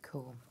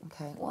 Cool.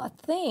 Okay. Well, I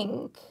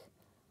think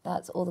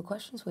that's all the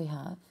questions we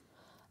have.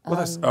 Well,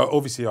 that's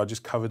obviously I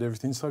just covered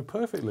everything so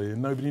perfectly,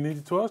 and nobody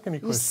needed to ask any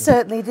questions. You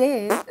certainly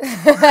did. Well,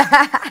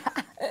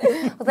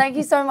 thank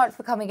you so much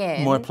for coming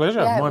in. My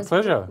pleasure. Yeah, my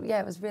pleasure. Yeah,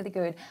 it was really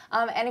good.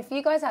 And if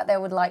you guys out there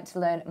would like to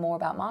learn more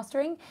about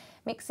mastering,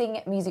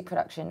 mixing, music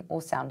production,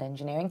 or sound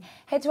engineering,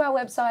 head to our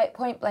website,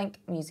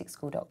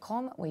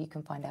 pointblankmusicschool.com, where you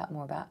can find out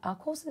more about our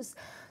courses.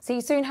 See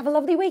you soon. Have a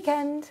lovely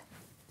weekend.